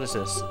blogged out. What is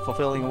this?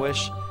 Fulfilling a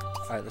wish?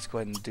 Alright, let's go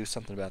ahead and do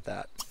something about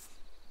that.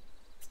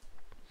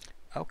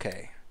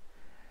 Okay.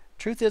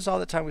 Truth is, all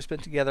the time we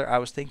spent together, I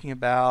was thinking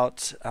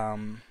about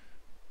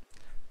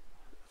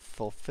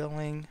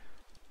fulfilling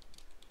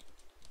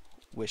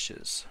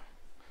wishes.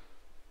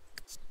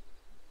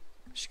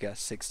 She got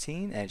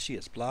 16, and she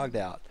is blogged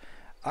out.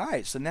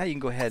 Alright, so now you can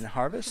go ahead and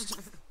harvest.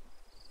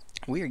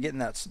 We are getting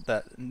that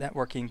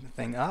networking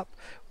thing up,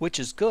 which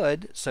is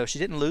good. So she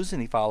didn't lose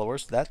any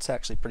followers. That's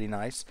actually pretty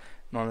nice.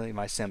 Normally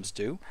my Sims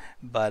do.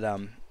 But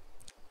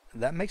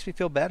that makes me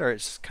feel better.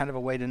 It's kind of a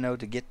way to know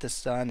to get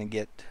this done and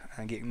get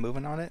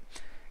moving on it.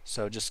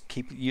 So just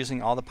keep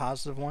using all the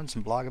positive ones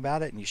and blog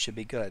about it, and you should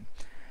be good.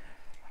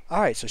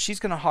 Alright, so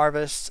she's going to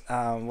harvest.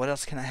 What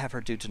else can I have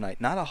her do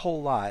tonight? Not a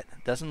whole lot.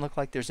 Doesn't look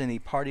like there's any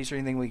parties or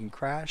anything we can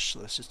crash.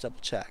 Let's just double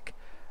check.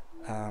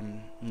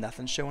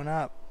 Nothing's showing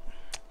up.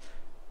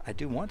 I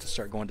do want to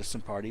start going to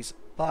some parties,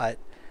 but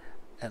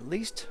at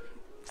least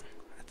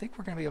I think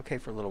we're going to be okay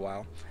for a little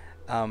while.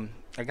 I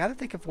got to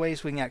think of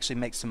ways we can actually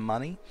make some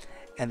money,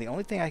 and the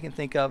only thing I can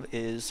think of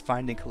is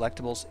finding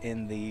collectibles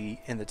in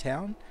the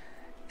town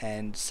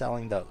and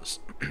selling those.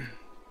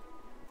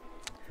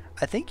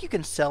 I think you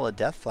can sell a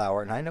death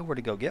flower, and I know where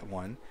to go get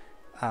one,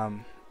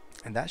 and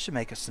that should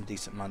make us some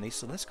decent money.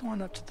 So let's go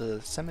on up to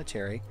the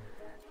cemetery,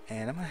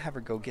 and I'm going to have her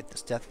go get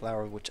this death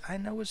flower, which I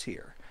know is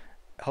here.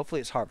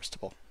 Hopefully it's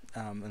harvestable.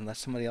 Unless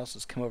somebody else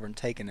has come over and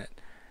taken it.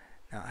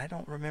 Now, I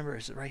don't remember.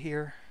 Is it right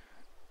here?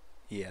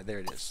 Yeah, there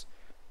it is.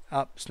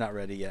 Oh, it's not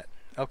ready yet.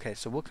 Okay,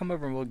 so we'll come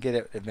over and we'll get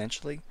it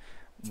eventually.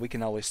 We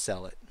can always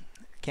sell it.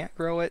 Can't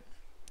grow it.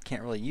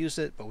 Can't really use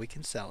it, but we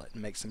can sell it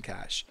and make some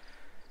cash.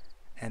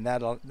 And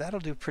that'll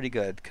do pretty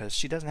good because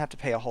she doesn't have to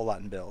pay a whole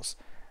lot in bills.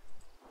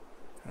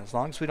 As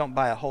long as we don't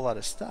buy a whole lot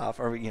of stuff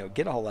or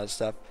get a whole lot of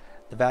stuff,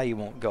 the value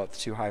won't go up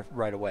too high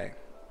right away.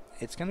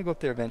 It's going to go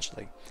up there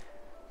eventually.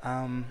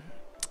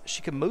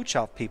 she can mooch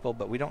off people,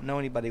 but we don't know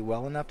anybody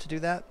well enough to do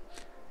that.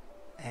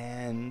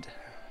 And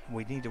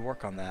we need to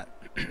work on that.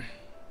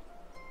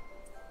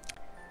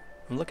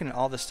 I'm looking at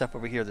all this stuff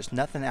over here. There's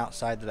nothing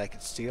outside that I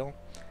could steal,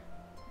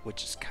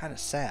 which is kind of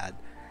sad.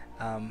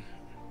 And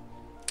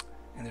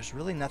there's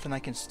really nothing I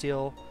can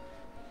steal.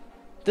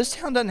 This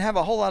town doesn't have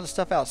a whole lot of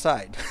stuff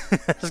outside.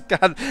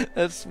 God,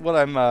 that's what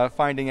I'm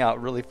finding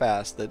out really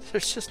fast, that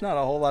there's just not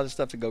a whole lot of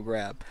stuff to go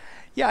grab.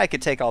 Yeah, I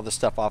could take all the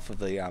stuff off of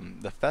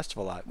the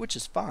festival lot, which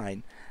is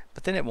fine,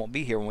 but then it won't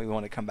be here when we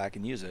want to come back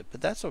and use it.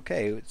 But that's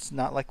okay. It's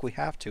not like we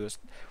have to.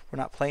 We're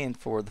not playing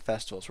for the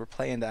festivals. We're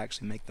playing to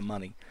actually make the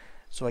money.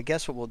 So I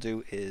guess what we'll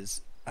do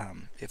is,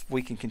 if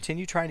we can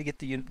continue trying to get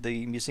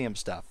the museum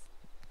stuff,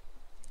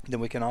 then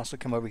we can also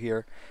come over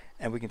here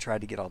and we can try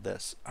to get all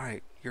this.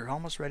 Alright, you're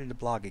almost ready to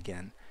blog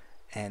again,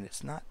 and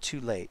it's not too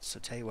late. So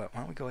tell you what,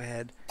 why don't we go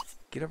ahead,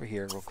 get over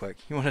here real quick.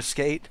 You want to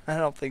skate? I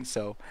don't think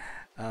so.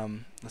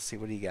 Let's see,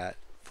 what do you got?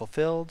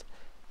 Fulfilled,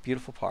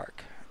 beautiful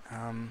park.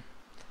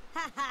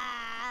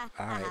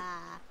 Alright,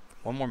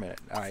 one more minute.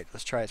 Alright,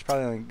 let's try it. It's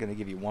probably only going to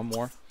give you one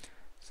more,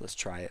 so let's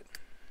try it.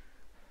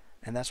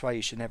 And that's why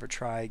you should never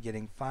try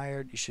getting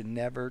fired. You should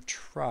never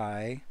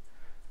try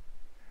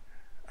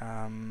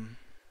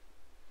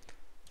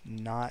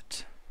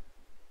not...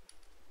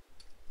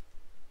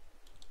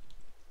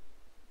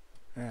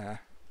 Yeah.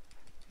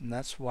 And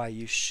that's why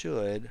you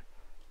should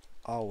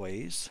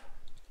always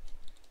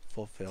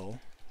fulfill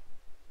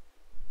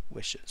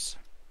wishes.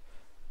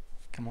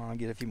 Come on,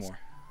 get a few more.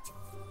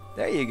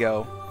 There you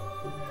go.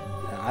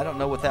 I don't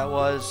know what that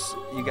was.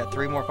 You got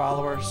 3 more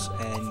followers,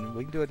 and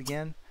we can do it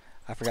again.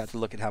 I forgot to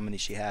look at how many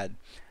she had.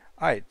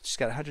 Alright, she's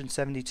got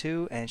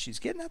 172, and she's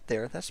getting up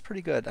there. That's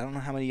pretty good. I don't know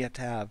how many you have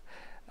to have.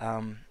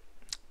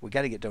 We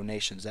got to get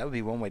donations. That would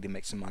be one way to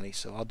make some money,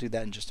 so I'll do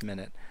that in just a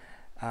minute.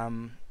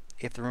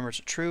 If the rumors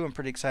are true, I'm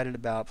pretty excited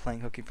about playing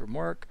Hooking from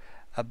Work,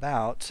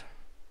 about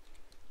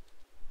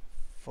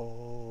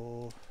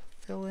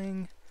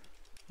fulfilling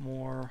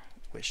more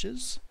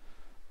wishes.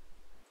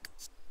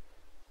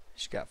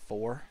 She's got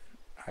 4.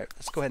 Alright,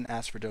 let's go ahead and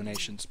ask for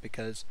donations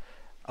because...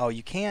 Oh,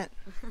 you can't...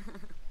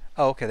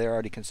 Oh, okay, they're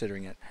already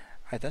considering it.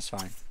 Alright, that's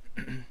fine.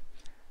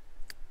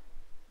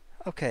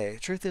 Okay,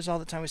 truth is, all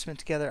the time we spent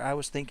together, I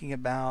was thinking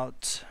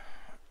about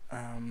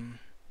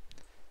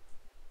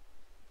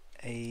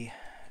a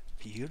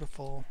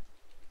beautiful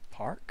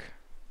park.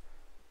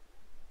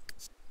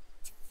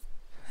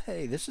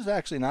 Hey, this is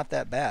actually not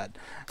that bad.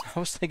 I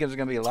was thinking it was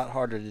going to be a lot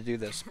harder to do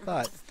this,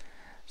 but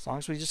as long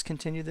as we just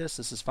continue this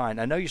is fine.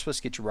 I know you're supposed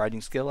to get your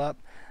writing skill up,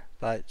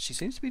 but she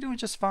seems to be doing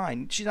just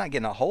fine. She's not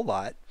getting a whole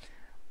lot.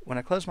 When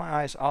I close my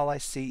eyes, all I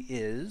see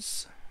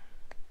is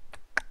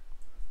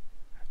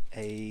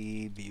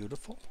a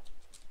beautiful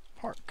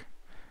park.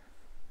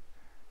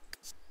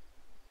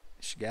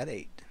 She got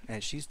 8,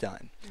 and she's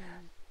done.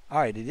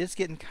 Alright, it is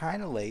getting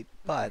kind of late,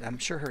 but I'm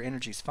sure her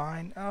energy's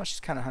fine. Oh, she's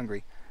kind of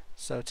hungry.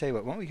 So, tell you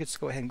what, why don't we just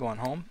go ahead and go on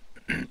home?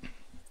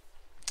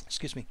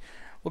 Excuse me.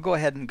 We'll go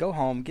ahead and go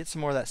home, get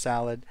some more of that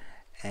salad,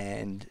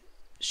 and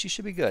she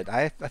should be good.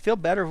 I feel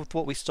better with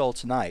what we stole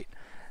tonight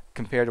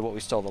compared to what we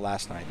stole the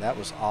last night. That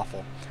was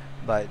awful.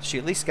 But she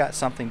at least got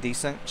something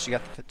decent. She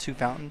got the 2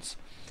 fountains.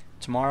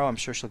 Tomorrow I'm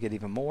sure she'll get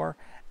even more.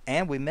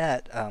 And we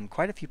met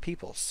quite a few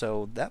people.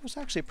 So that was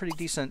actually a pretty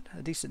decent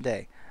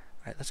day.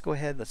 Alright, let's go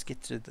ahead. Let's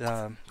get to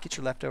get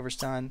your leftovers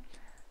done.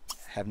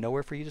 Have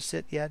nowhere for you to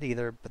sit yet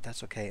either, but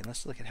that's okay. And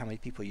let's look at how many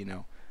people you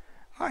know.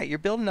 Alright, you're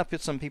building up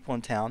with some people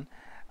in town.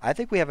 I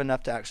think we have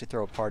enough to actually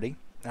throw a party.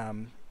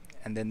 And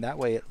then that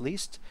way at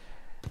least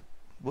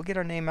we'll get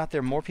our name out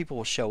there. More people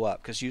will show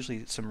up because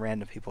usually some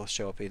random people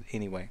show up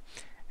anyway.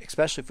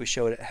 Especially if we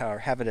show it or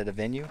have it at a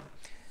venue.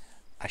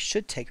 I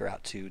should take her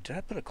out to... Did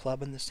I put a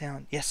club in this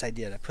town? Yes, I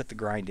did. I put the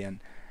grind in.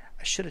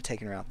 I should have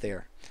taken her out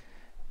there.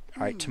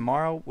 Alright,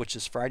 tomorrow, which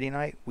is Friday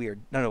night, we are...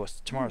 No,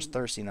 tomorrow's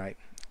Thursday night.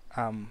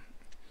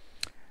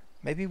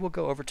 Maybe we'll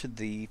go over to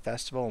the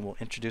festival and we'll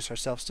introduce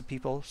ourselves to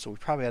people. So we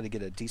probably ought to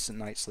get a decent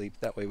night's sleep.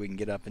 That way we can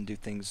get up and do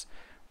things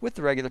with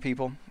the regular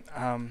people.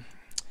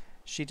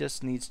 She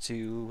just needs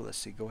to, let's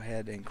see, go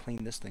ahead and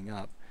clean this thing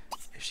up.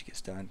 If she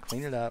gets done,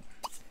 clean it up,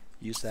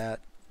 use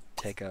that,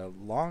 take a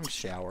long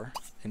shower,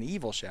 an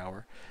evil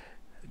shower,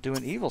 do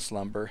an evil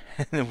slumber,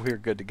 and then we're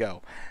good to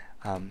go.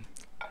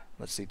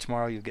 Let's see,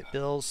 tomorrow you'll get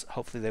bills.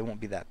 Hopefully they won't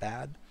be that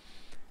bad.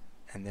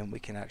 And then we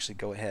can actually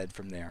go ahead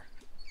from there.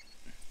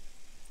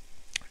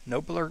 No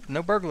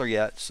burglar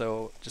yet,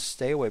 so just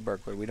stay away,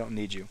 burglar. We don't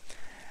need you.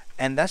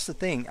 And that's the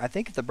thing. I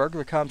think if the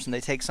burglar comes and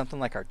they take something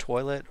like our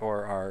toilet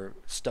or our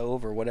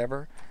stove or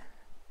whatever,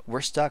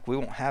 we're stuck. We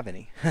won't have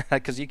any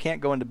because you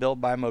can't go into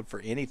build buy mode for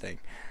anything.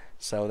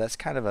 So that's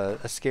kind of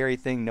a scary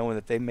thing, knowing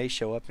that they may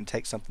show up and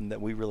take something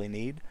that we really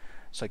need.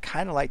 So I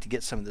kind of like to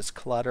get some of this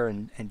clutter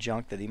and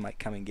junk that he might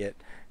come and get,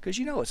 because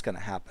you know what's going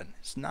to happen.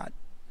 It's not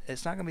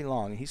going to be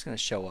long, and he's going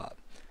to show up,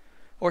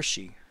 or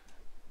she.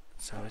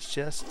 So it's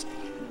just,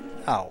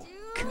 oh,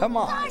 come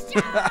on.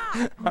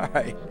 All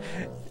right.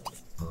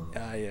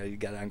 Yeah, you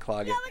got to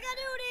unclog it.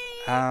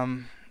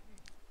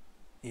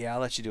 Yeah,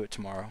 I'll let you do it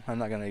tomorrow. I'm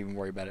not going to even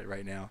worry about it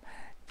right now.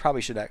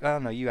 probably should. Oh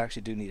no, you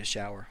actually do need a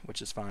shower,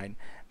 which is fine.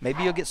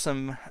 Maybe you'll get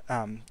some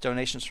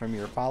donations from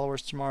your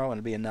followers tomorrow, and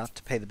it'll be enough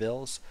to pay the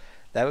bills.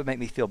 That would make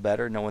me feel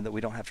better, knowing that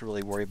we don't have to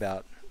really worry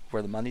about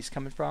where the money's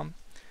coming from.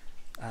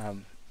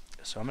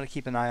 So I'm going to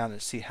keep an eye on it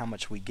to see how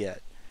much we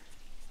get.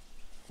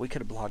 We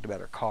could have blogged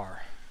about our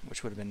car,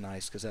 which would have been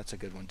nice, because that's a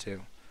good one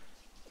too.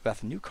 About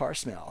the new car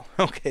smell.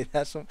 Okay,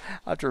 that's one.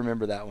 I'll have to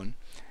remember that one.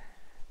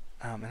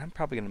 And I'm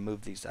probably going to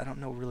move these. I don't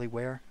know really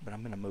where, but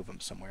I'm going to move them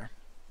somewhere.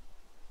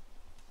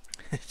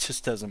 It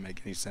just doesn't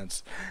make any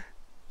sense.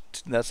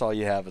 That's all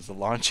you have is a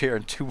lawn chair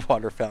and 2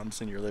 water fountains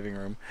in your living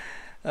room.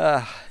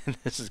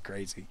 This is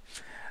crazy.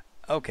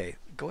 Okay,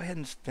 go ahead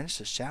and finish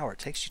the shower. It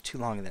takes you too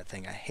long in that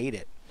thing. I hate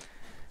it.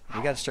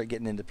 We got to start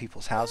getting into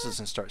people's houses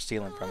and start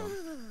stealing from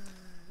them.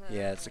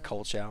 Yeah, it's a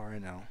cold shower. I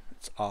know.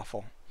 It's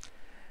awful.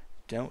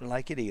 Don't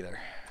like it either.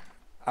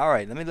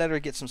 Alright, let me let her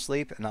get some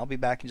sleep, and I'll be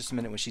back in just a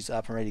minute when she's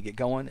up and ready to get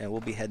going, and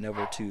we'll be heading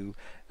over to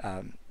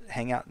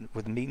hang out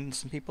with meeting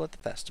some people at the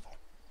festival.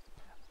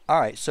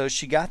 Alright, so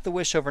she got the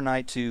wish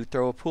overnight to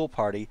throw a pool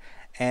party,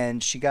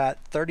 and she got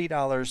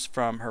 $30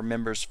 from her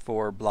members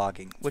for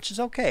blogging, which is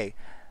okay,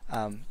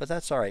 but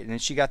that's alright. And then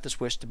she got this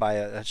wish to buy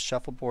a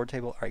shuffleboard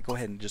table. Alright, go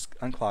ahead and just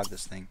unclog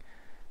this thing.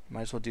 You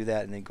might as well do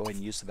that, and then go ahead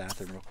and use the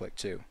bathroom real quick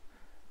too.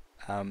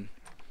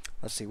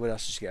 Let's see, what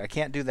else did she get? I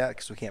can't do that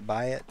because we can't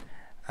buy it.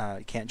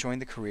 You can't join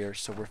the career,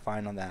 so we're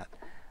fine on that.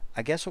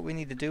 I guess what we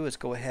need to do is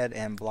go ahead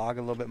and blog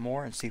a little bit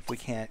more and see if we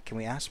can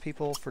we ask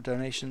people for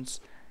donations?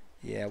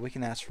 Yeah, we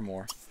can ask for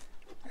more.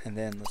 And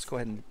then let's go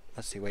ahead and,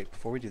 let's see, wait,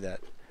 before we do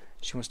that,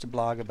 she wants to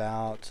blog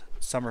about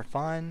summer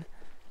fun,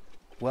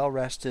 well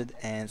rested,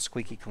 and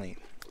squeaky clean.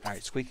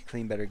 Alright, squeaky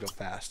clean better go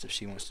fast if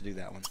she wants to do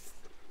that one.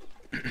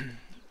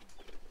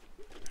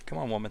 Come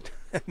on, woman.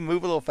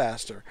 Move a little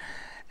faster.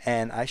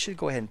 And I should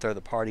go ahead and throw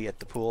the party at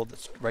the pool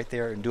that's right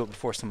there and do it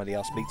before somebody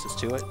else beats us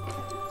to it.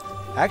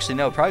 Actually,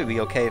 no, it'd probably be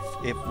okay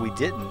if we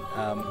didn't.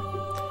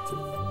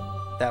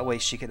 That way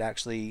she could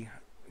actually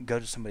go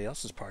to somebody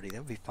else's party. That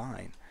would be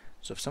fine.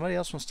 So if somebody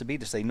else wants to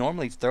beat us, they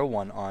normally throw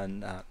one on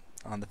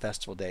the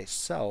festival day.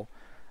 So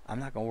I'm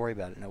not going to worry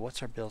about it. Now,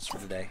 what's our bills for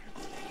today?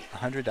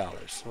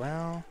 $100.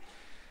 Well,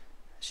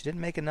 she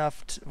didn't make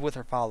enough with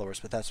her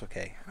followers, but that's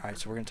okay. All right,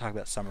 so we're going to talk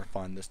about summer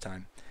fun this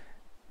time,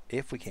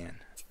 if we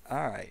can.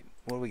 All right.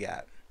 What do we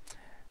got?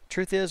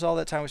 Truth is, all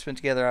that time we spent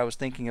together, I was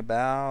thinking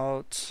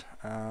about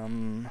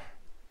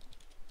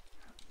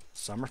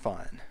summer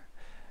fun.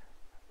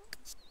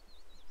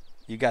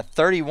 You got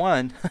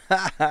 31.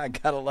 I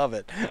gotta love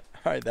it.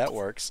 All right, that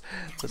works.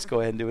 Let's go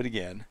ahead and do it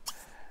again.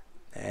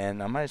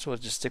 And I might as well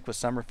just stick with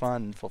summer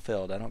fun and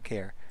fulfilled. I don't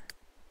care.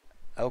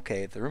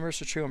 Okay, if the rumors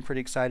are true, I'm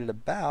pretty excited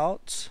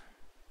about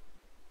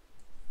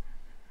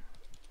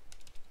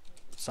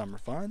summer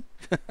fun.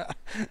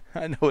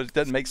 I know it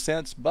doesn't make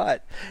sense,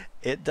 but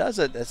it does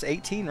it. That's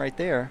 18 right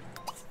there.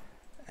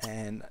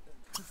 And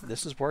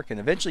this is working.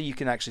 Eventually you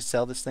can actually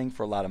sell this thing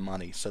for a lot of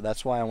money. So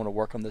that's why I want to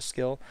work on this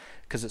skill,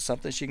 because it's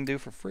something she can do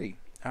for free.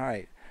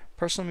 Alright.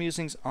 Personal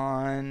musings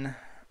on,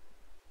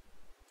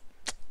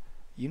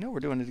 you know, we're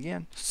doing it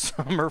again.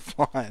 Summer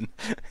fun.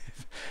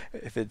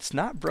 If it's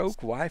not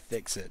broke, why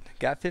fix it?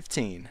 Got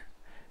 15.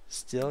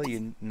 Still,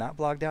 you not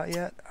blogged out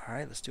yet?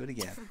 Alright, let's do it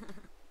again.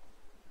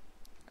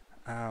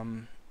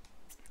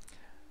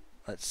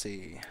 Let's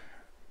see.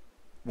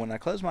 When I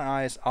close my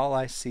eyes, all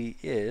I see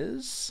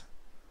is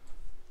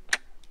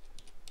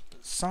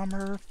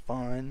summer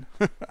fun.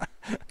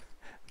 Let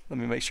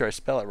me make sure I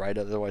spell it right,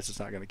 otherwise it's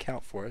not going to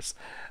count for us.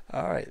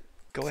 Alright,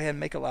 go ahead and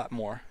make a lot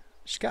more.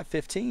 She's got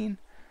 15,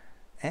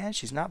 and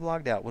she's not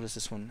blogged out. What is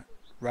this one?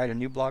 Write a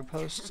new blog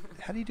post?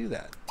 How do you do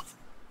that?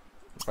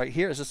 Right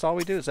here, is this all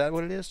we do? Is that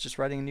what it is? Just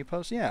writing a new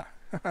post? Yeah.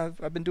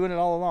 I've been doing it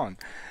all along.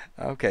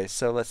 Okay,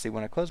 so let's see.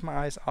 When I close my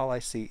eyes, all I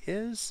see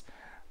is,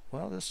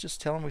 well, let's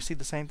just tell them we see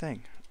the same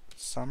thing.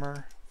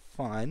 Summer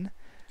fun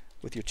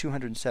with your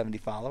 270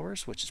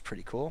 followers, which is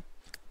pretty cool.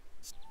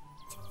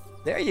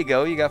 There you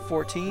go. You got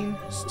 14.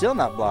 Still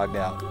not blogged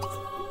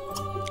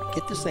out.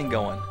 Get this thing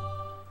going.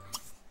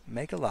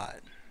 Make a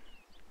lot.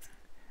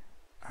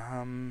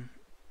 And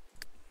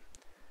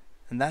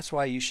that's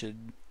why you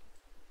should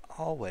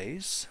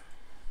always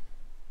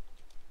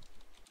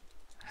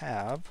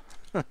have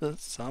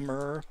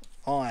summer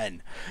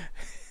fun.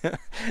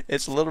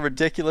 It's a little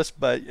ridiculous,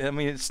 but I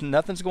mean,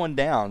 nothing's going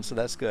down, so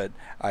that's good.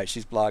 All right,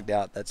 she's blogged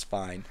out. That's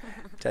fine.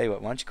 Tell you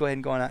what, why don't you go ahead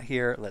and go on out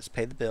here. Let's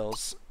pay the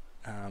bills.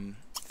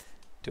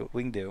 Do what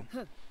we can do.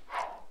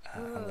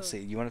 Let's see.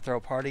 You want to throw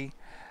a party?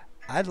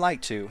 I'd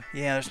like to.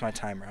 Yeah, there's my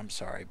timer. I'm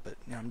sorry, but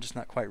you know, I'm just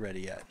not quite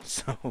ready yet.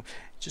 So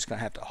just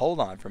gonna have to hold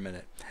on for a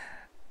minute.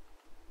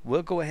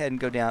 We'll go ahead and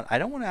go down. I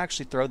don't want to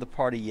actually throw the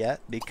party yet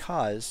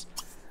because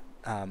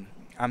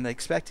I'm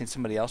expecting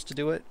somebody else to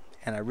do it,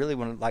 and I really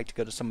would like to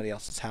go to somebody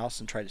else's house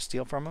and try to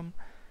steal from them,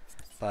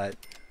 but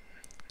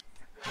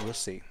we'll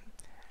see.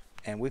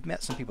 And we've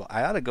met some people.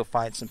 I ought to go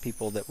find some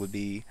people that would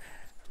be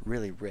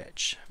really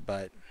rich,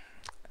 but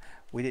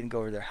we didn't go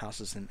over to their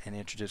houses and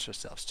introduce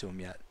ourselves to them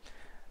yet.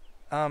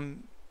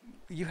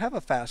 You have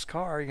a fast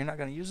car. You're not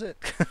going to use it?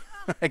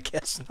 I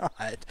guess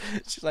not.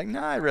 She's like,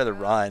 no, I'd rather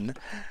run.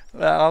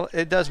 Well,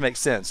 it does make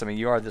sense. I mean,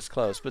 you are this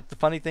close. But the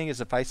funny thing is,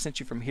 if I sent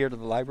you from here to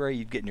the library,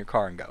 you'd get in your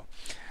car and go.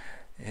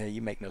 Yeah,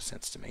 you make no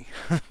sense to me.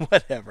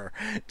 Whatever.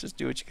 Just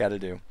do what you got to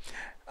do.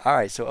 All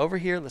right, so over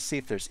here, let's see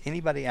if there's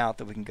anybody out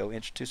that we can go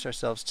introduce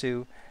ourselves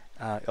to.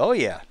 Oh,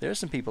 yeah, there's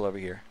some people over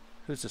here.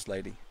 Who's this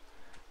lady?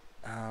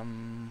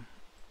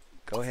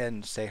 Go ahead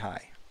and say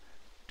hi.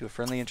 Do a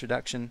friendly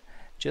introduction.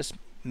 Just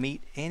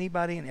meet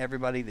anybody and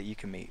everybody that you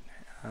can meet.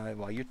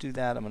 While you do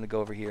that, I'm going to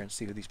go over here and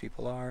see who these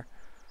people are.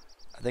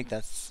 I think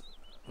that's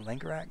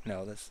Langerak?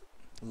 No, that's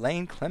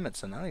Lane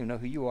Clementson. I don't even know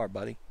who you are,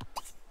 buddy.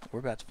 We're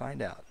about to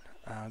find out.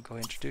 Go ahead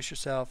and introduce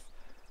yourself.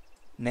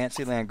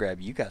 Nancy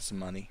Landgrab, you got some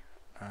money.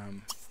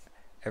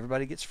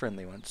 Everybody gets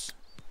friendly ones.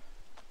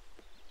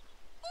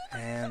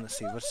 And let's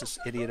see, what's this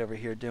idiot over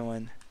here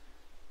doing?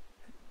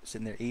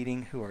 Sitting there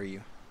eating. Who are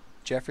you?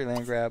 Jeffrey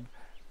Landgrab.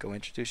 Go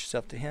introduce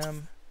yourself to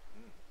him.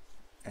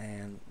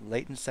 And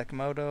Leighton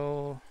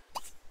Sakamoto.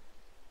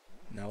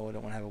 No, I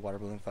don't want to have a water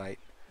balloon fight.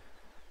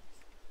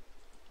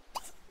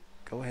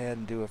 Go ahead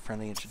and do a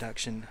friendly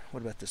introduction.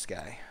 What about this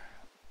guy?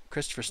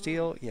 Christopher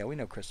Steele? Yeah, we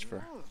know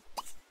Christopher.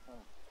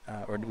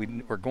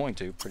 We're going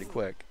to pretty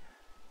quick.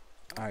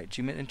 Alright, did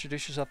you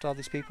introduce yourself to all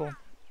these people?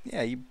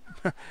 Yeah, you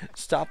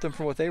stopped them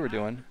from what they were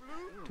doing.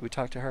 Did we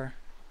talk to her?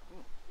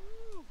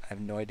 I have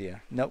no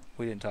idea. Nope,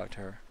 we didn't talk to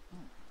her.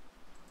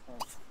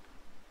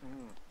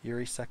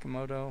 Yuri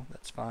Sakamoto,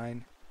 that's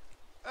fine.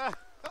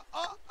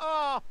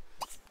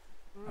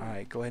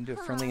 Alright, go ahead and do a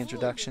friendly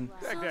introduction.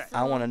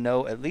 I want to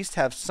know, at least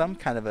have some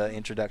kind of an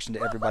introduction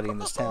to everybody in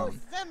this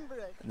town.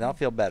 And I'll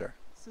feel better.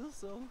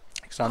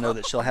 Because I'll know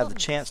that she'll have the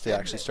chance to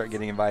actually start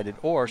getting invited,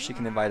 or she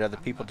can invite other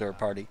people to her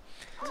party.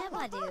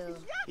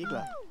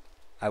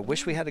 I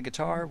wish we had a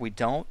guitar. We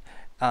don't.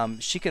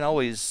 She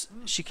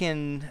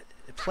can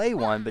play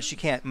one, but she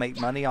can't make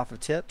money off of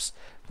tips.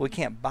 But we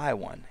can't buy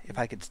one. If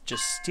I could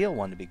just steal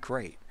one, it'd be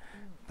great.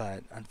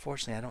 But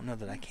unfortunately, I don't know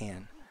that I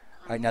can.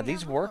 All right, now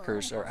these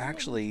workers are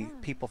actually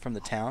people from the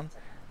town,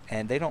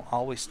 and they don't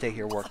always stay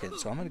here working.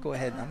 So I'm going to go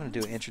ahead and I'm going to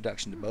do an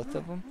introduction to both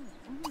of them,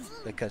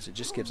 because it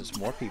just gives us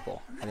more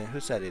people. And then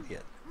who's that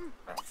idiot?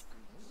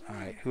 All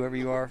right, whoever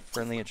you are,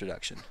 friendly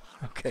introduction.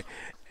 Okay.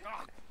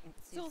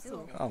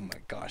 Oh my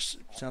gosh,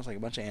 sounds like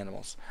a bunch of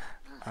animals.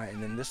 All right,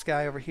 and then this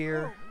guy over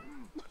here,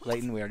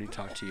 Leighton, we already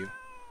talked to you.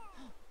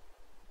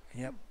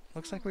 Yep,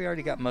 looks like we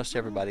already got most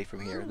everybody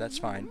from here. That's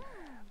fine.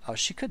 Oh,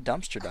 she could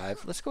dumpster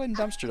dive. Let's go ahead and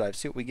dumpster dive,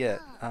 see what we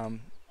get.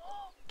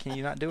 Can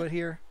you not do it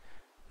here?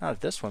 Not at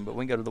this one, but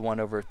we can go to the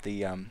one over at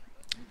the...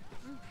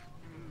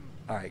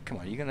 Alright, come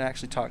on. Are you going to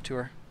actually talk to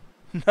her?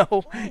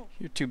 No,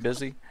 you're too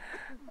busy.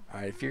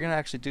 Alright, if you're going to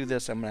actually do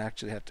this, I'm going to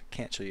actually have to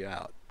cancel you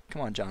out.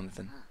 Come on,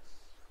 Jonathan.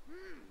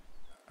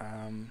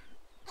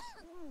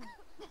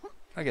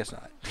 I guess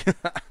not.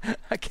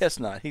 I guess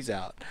not. He's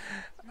out.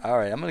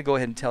 Alright, I'm going to go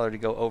ahead and tell her to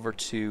go over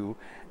to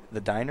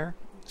the diner,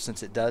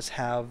 since it does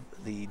have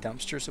the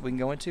dumpsters that we can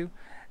go into.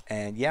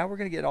 And yeah, we're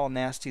going to get all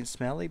nasty and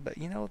smelly, but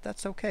you know,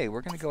 that's okay.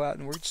 We're going to go out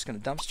and we're just going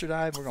to dumpster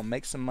dive. We're going to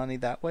make some money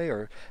that way,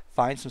 or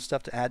find some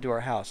stuff to add to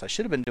our house. I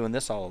should have been doing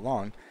this all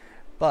along,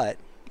 but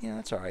you know,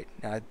 that's alright.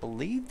 Now, I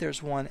believe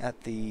there's one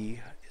at the...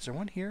 Is there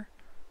one here?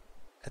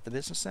 At the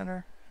business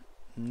center?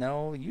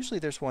 No, usually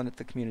there's one at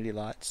the community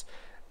lots.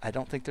 I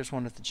don't think there's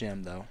one at the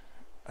gym, though.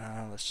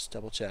 Let's just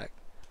double check.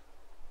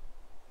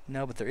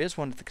 No, but there is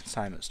one at the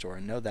consignment store. I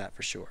know that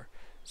for sure.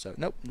 So,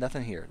 nope,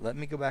 nothing here. Let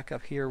me go back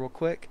up here real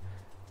quick.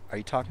 Are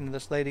you talking to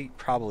this lady?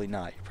 Probably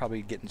not. You're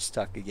probably getting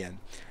stuck again.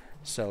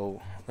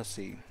 So, let's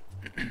see.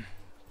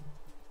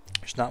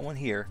 There's not one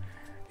here.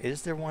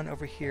 Is there one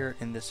over here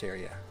in this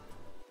area?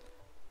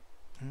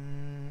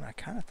 I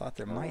kind of thought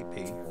there might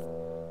be.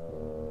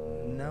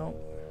 No.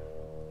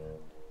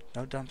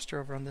 No dumpster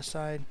over on this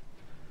side.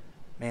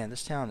 Man,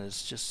 this town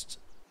is just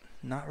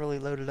not really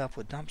loaded up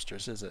with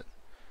dumpsters, is it?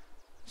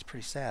 It's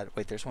pretty sad.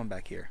 Wait, there's one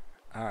back here.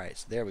 Alright,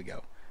 so there we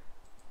go.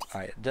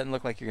 Alright, it doesn't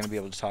look like you're going to be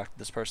able to talk to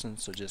this person,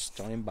 so just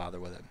don't even bother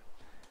with it.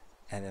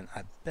 And then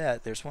I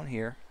bet there's one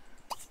here.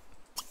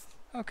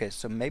 Okay,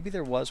 so maybe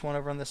there was one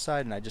over on this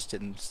side and I just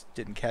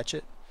didn't catch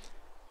it.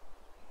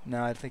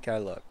 No, I think I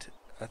looked.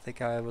 I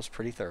think I was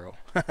pretty thorough.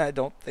 I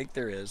don't think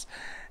there is.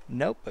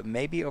 Nope, but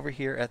maybe over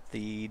here at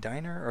the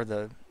diner or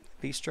the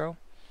bistro.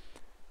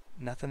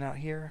 Nothing out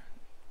here?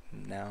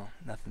 No,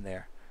 nothing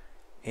there.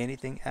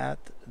 Anything at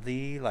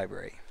the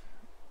library?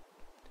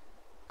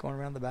 Going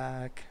around the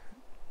back,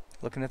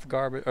 looking at the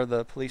garbage or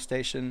the police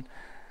station,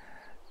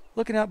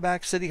 looking out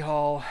back, City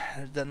Hall.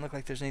 It doesn't look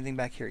like there's anything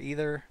back here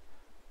either,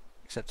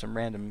 except some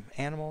random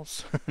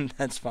animals.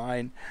 That's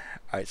fine.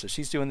 Alright, so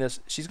she's doing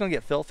this. She's going to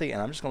get filthy,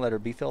 and I'm just going to let her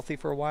be filthy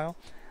for a while,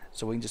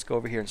 so we can just go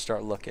over here and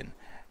start looking.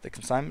 The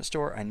consignment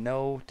store, I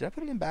know. Did I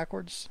put it in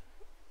backwards?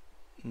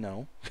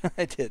 No,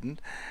 I didn't.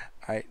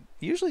 Alright,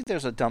 usually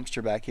there's a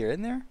dumpster back here,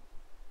 isn't there?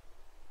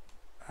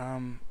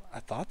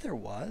 I thought there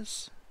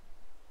was.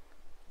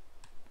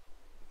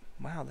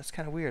 Wow, that's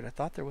kind of weird. I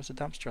thought there was a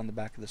dumpster on the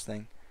back of this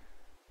thing.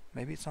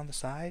 Maybe it's on the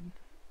side?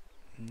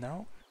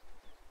 No.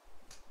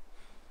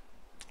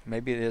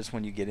 Maybe it is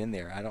when you get in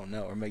there. I don't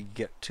know. Or maybe you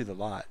get to the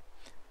lot.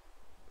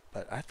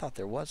 But I thought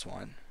there was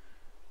one.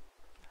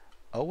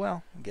 Oh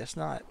well, guess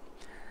not.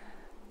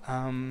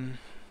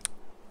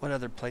 What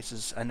other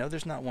places? I know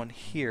there's not one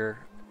here.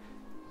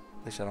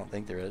 At least I don't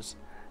think there is.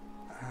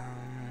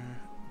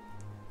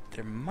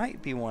 There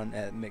might be one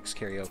at Mixed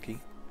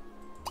Karaoke.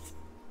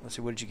 Let's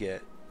see, what did you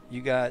get?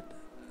 You got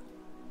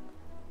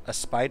a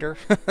spider?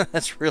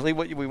 That's really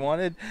what we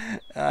wanted?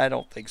 I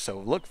don't think so.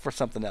 Look for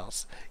something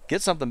else.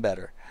 Get something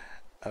better.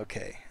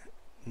 Okay.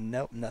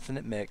 Nope, nothing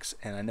at Mix,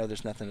 and I know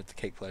there's nothing at the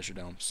Cake Pleasure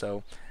Dome.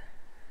 So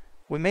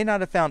we may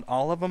not have found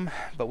all of them,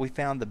 but we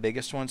found the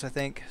biggest ones, I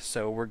think.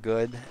 So we're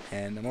good,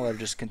 and I'm going to let her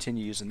just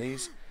continue using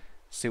these.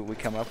 See what we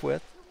come up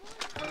with.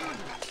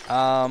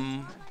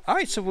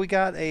 Alright, so we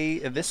got a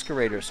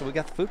eviscerator. So we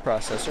got the food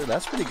processor.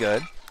 That's pretty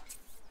good.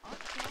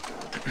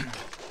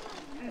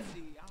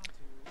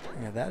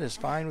 Yeah, that is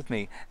fine with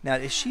me. Now,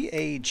 is she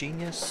a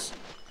genius?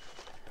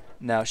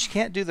 No, she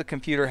can't do the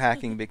computer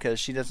hacking because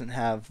she doesn't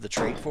have the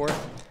trait for it.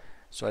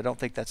 So I don't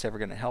think that's ever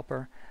going to help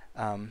her.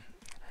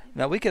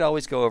 Now, we could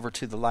always go over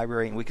to the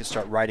library and we could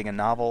start writing a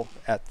novel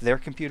at their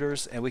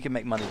computers, and we can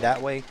make money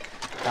that way.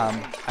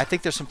 I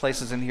think there's some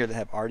places in here that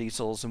have art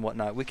easels and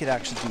whatnot. We could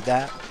actually do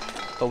that,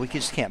 but we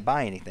just can't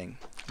buy anything.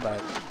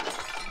 But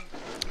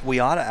we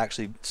ought to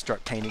actually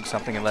start painting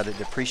something and let it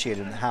depreciate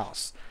in the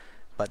house.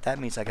 But that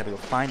means I got to go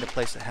find a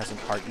place that has an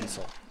art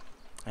easel.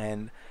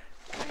 And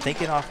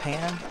thinking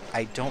offhand,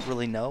 I don't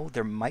really know.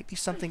 There might be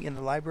something in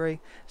the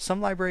library.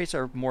 Some libraries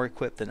are more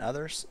equipped than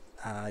others.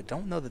 I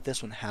don't know that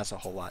this one has a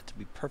whole lot, to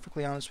be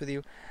perfectly honest with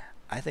you.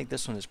 I think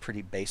this one is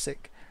pretty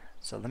basic.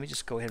 So let me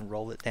just go ahead and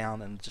roll it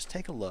down and just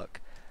take a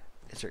look.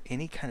 Is there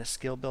any kind of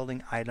skill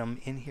building item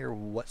in here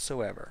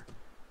whatsoever?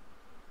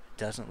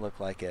 Doesn't look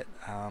like it,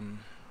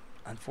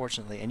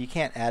 unfortunately. And you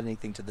can't add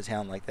anything to the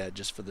town like that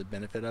just for the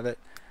benefit of it.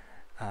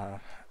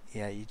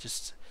 Yeah, you're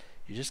just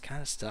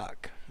kind of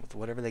stuck with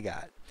whatever they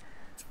got.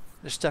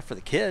 There's stuff for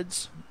the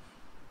kids,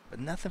 but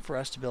nothing for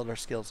us to build our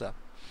skills up.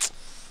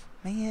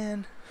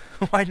 Man,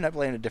 why didn't I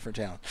play in a different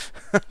town?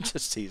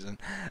 Just teasing.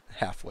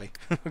 Halfway.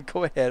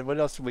 Go ahead. What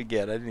else did we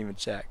get? I didn't even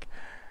check.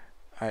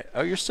 All right.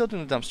 Oh, you're still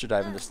doing a dumpster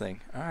dive in this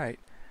thing. All right.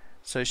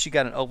 So she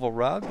got an oval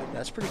rug.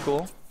 That's pretty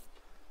cool.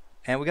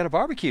 And we got a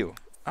barbecue.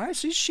 All right.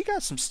 So she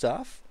got some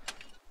stuff.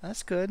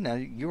 That's good. Now,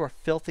 you are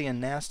filthy and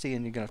nasty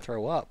and you're going to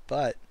throw up,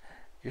 but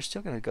you're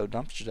still going to go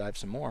dumpster dive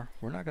some more.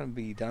 We're not going to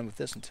be done with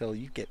this until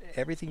you get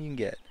everything you can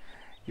get.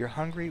 You're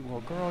hungry?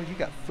 Well, girl, you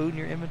got food in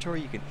your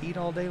inventory. You can eat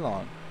all day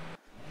long.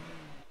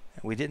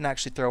 We didn't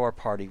actually throw our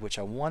party, which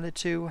I wanted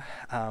to.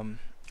 I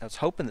was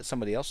hoping that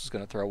somebody else was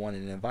going to throw one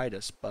and invite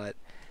us, but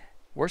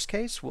worst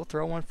case, we'll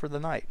throw one for the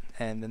night,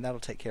 and then that'll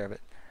take care of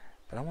it.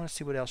 But I want to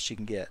see what else she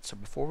can get. So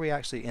before we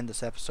actually end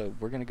this episode,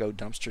 we're going to go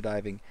dumpster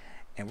diving,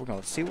 and we're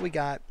going to see what we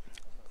got,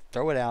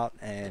 throw it out,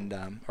 and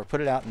or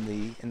put it out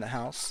in the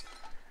house,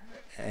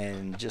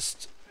 and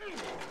just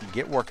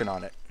get working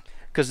on it.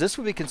 Because this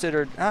would be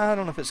considered, I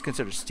don't know if it's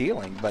considered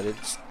stealing, but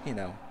it's, you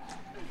know,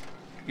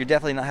 you're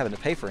definitely not having to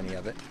pay for any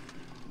of it.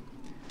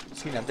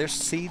 See, now there's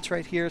seeds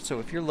right here, so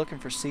if you're looking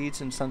for seeds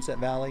in Sunset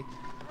Valley,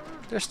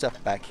 there's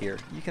stuff back here.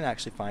 You can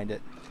actually find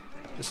it.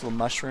 This little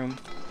mushroom.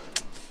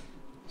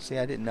 See,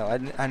 I didn't know.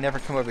 I never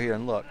come over here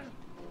and look.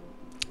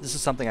 This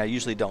is something I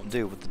usually don't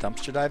do with the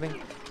dumpster diving.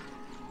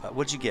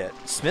 What'd you get?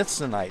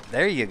 Smithsonite.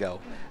 There you go.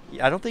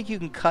 I don't think you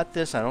can cut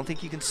this. I don't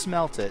think you can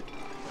smelt it,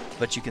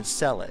 but you can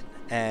sell it.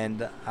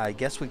 And I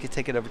guess we could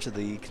take it over to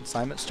the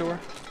consignment store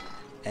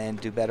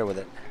and do better with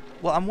it.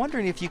 Well, I'm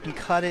wondering if you can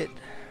cut it.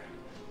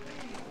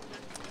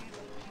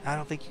 I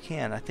don't think you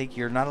can. I think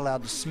you're not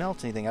allowed to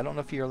smelt anything. I don't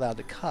know if you're allowed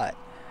to cut.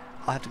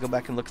 I'll have to go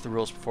back and look at the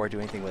rules before I do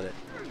anything with it.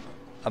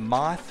 A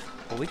moth.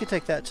 Well, we could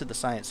take that to the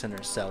Science Center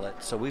and sell it.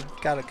 So we've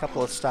got a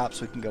couple of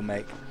stops we can go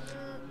make.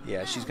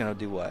 Yeah, she's going to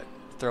do what?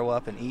 Throw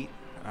up and eat?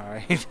 All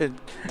right.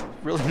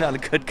 Really not a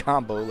good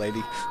combo,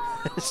 lady.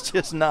 It's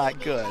just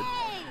not good.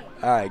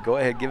 All right, go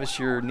ahead. Give us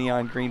your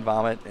neon green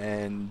vomit,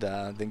 and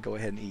then go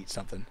ahead and eat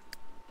something.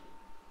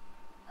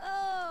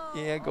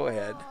 Yeah, go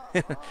ahead.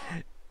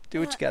 Do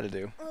what you got to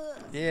do.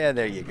 Yeah,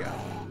 there you go.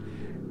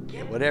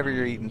 Yeah, whatever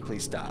you're eating,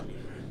 please stop.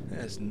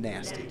 That's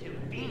nasty.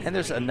 And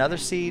there's another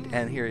seed,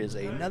 and here is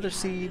another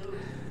seed.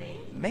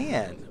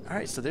 Man, all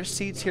right, so there's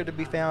seeds here to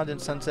be found in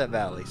Sunset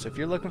Valley. So if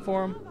you're looking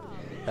for them,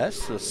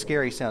 that's a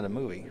scary sounding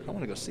movie. I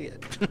want to go see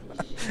it.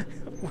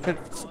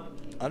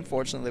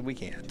 Unfortunately, we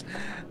can't.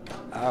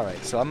 All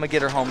right, so I'm going to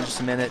get her home in just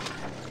a minute.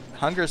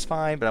 Hunger is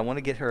fine, but I want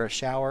to get her a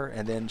shower,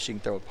 and then she can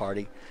throw a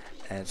party.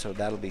 And so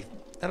that'll be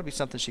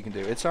something she can do.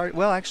 It's already,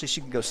 well, actually,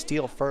 she can go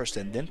steal first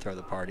and then throw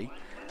the party.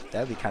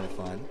 That would be kind of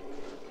fun.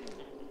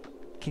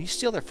 Can you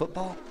steal their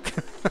football?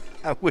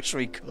 I wish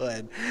we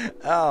could.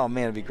 Oh,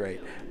 man, it'd be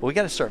great. But we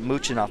got to start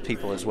mooching off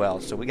people as well,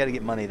 so we got to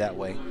get money that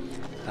way.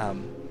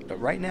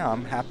 But right now,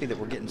 I'm happy that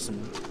we're getting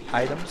some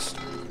items.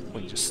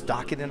 We can just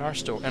stock it in our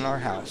store, in our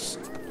house.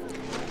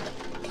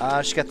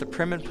 She got the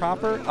prim and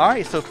proper. All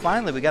right, so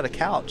finally we got a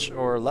couch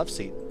or a love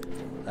seat.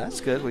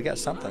 That's good. We got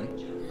something.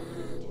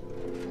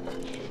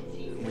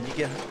 When you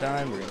get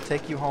done, we're going to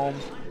take you home.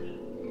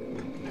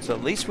 So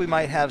at least we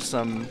might have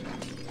some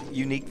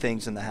unique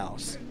things in the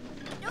house.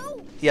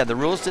 No. Yeah, the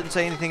rules didn't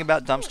say anything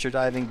about dumpster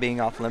diving being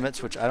off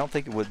limits, which I don't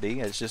think it would be.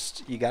 It's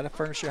just you got to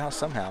furnish your house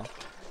somehow.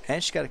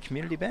 And she got a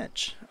community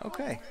bench.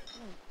 Okay.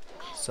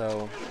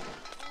 So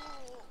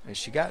and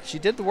she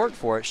did the work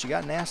for it. She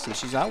got nasty.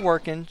 She's not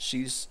working.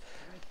 She's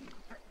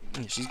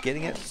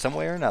getting it some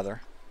way or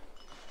another.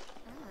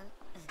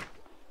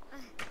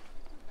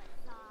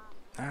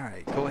 All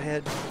right, go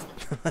ahead.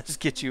 Let's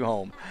get you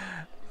home.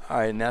 All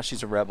right, now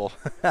she's a rebel.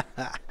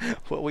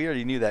 Well, we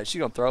already knew that. She's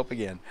going to throw up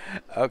again.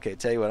 Okay,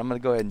 tell you what, I'm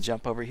going to go ahead and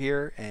jump over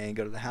here and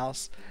go to the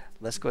house.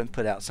 Let's go ahead and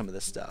put out some of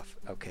this stuff.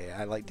 Okay,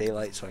 I like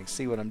daylight so I can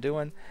see what I'm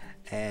doing.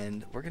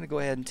 And we're going to go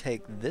ahead and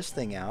take this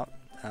thing out.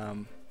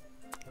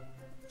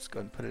 Let's go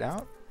ahead and put it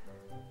out.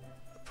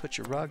 Put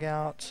your rug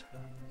out.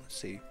 Let's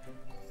see.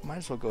 Might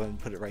as well go ahead and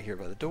put it right here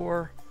by the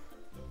door.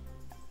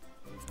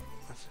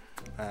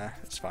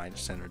 It's fine,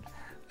 it's centered.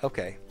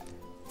 Okay,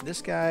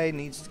 this guy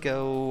needs to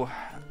go.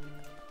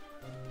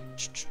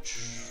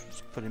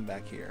 Let's put him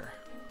back here.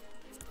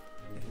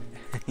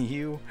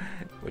 You,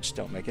 which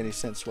don't make any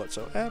sense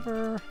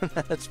whatsoever.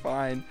 That's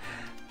fine.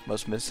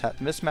 Most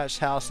mismatched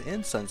house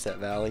in Sunset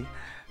Valley.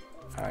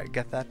 All right,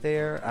 got that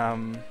there.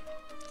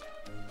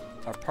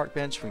 Our park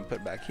bench we can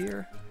put back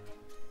here.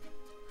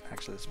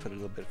 Actually, let's put it a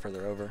little bit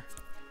further over.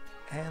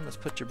 And let's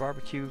put your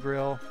barbecue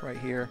grill right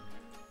here.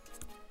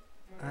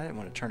 I didn't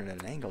want to turn it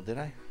at an angle, did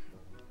I?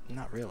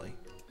 Not really.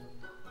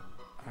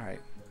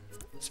 Alright,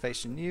 it's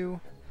facing you.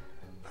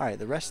 Alright,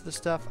 the rest of the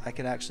stuff I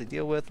can actually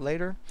deal with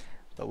later,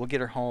 but we'll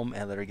get her home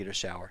and let her get a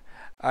shower.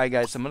 Alright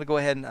guys, I'm going to go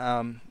ahead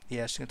and,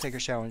 yeah, she's going to take her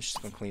shower and she's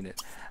going to clean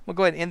it. We'll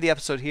go ahead and end the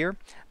episode here,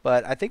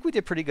 but I think we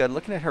did pretty good.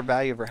 Looking at her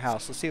value of her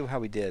house, let's see how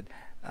we did.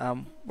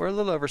 We're a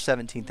little over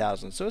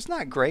 17,000, so it's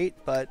not great,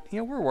 but you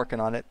know, we're working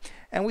on it,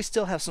 and we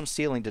still have some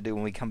stealing to do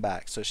when we come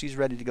back. So she's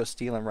ready to go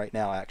stealing right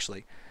now,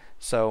 actually.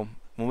 So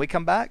when we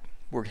come back,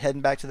 we're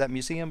heading back to that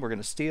museum. We're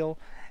going to steal,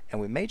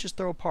 and we may just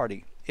throw a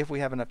party if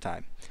we have enough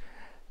time.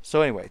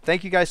 So anyway,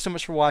 thank you guys so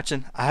much for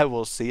watching. I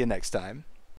will see you next time.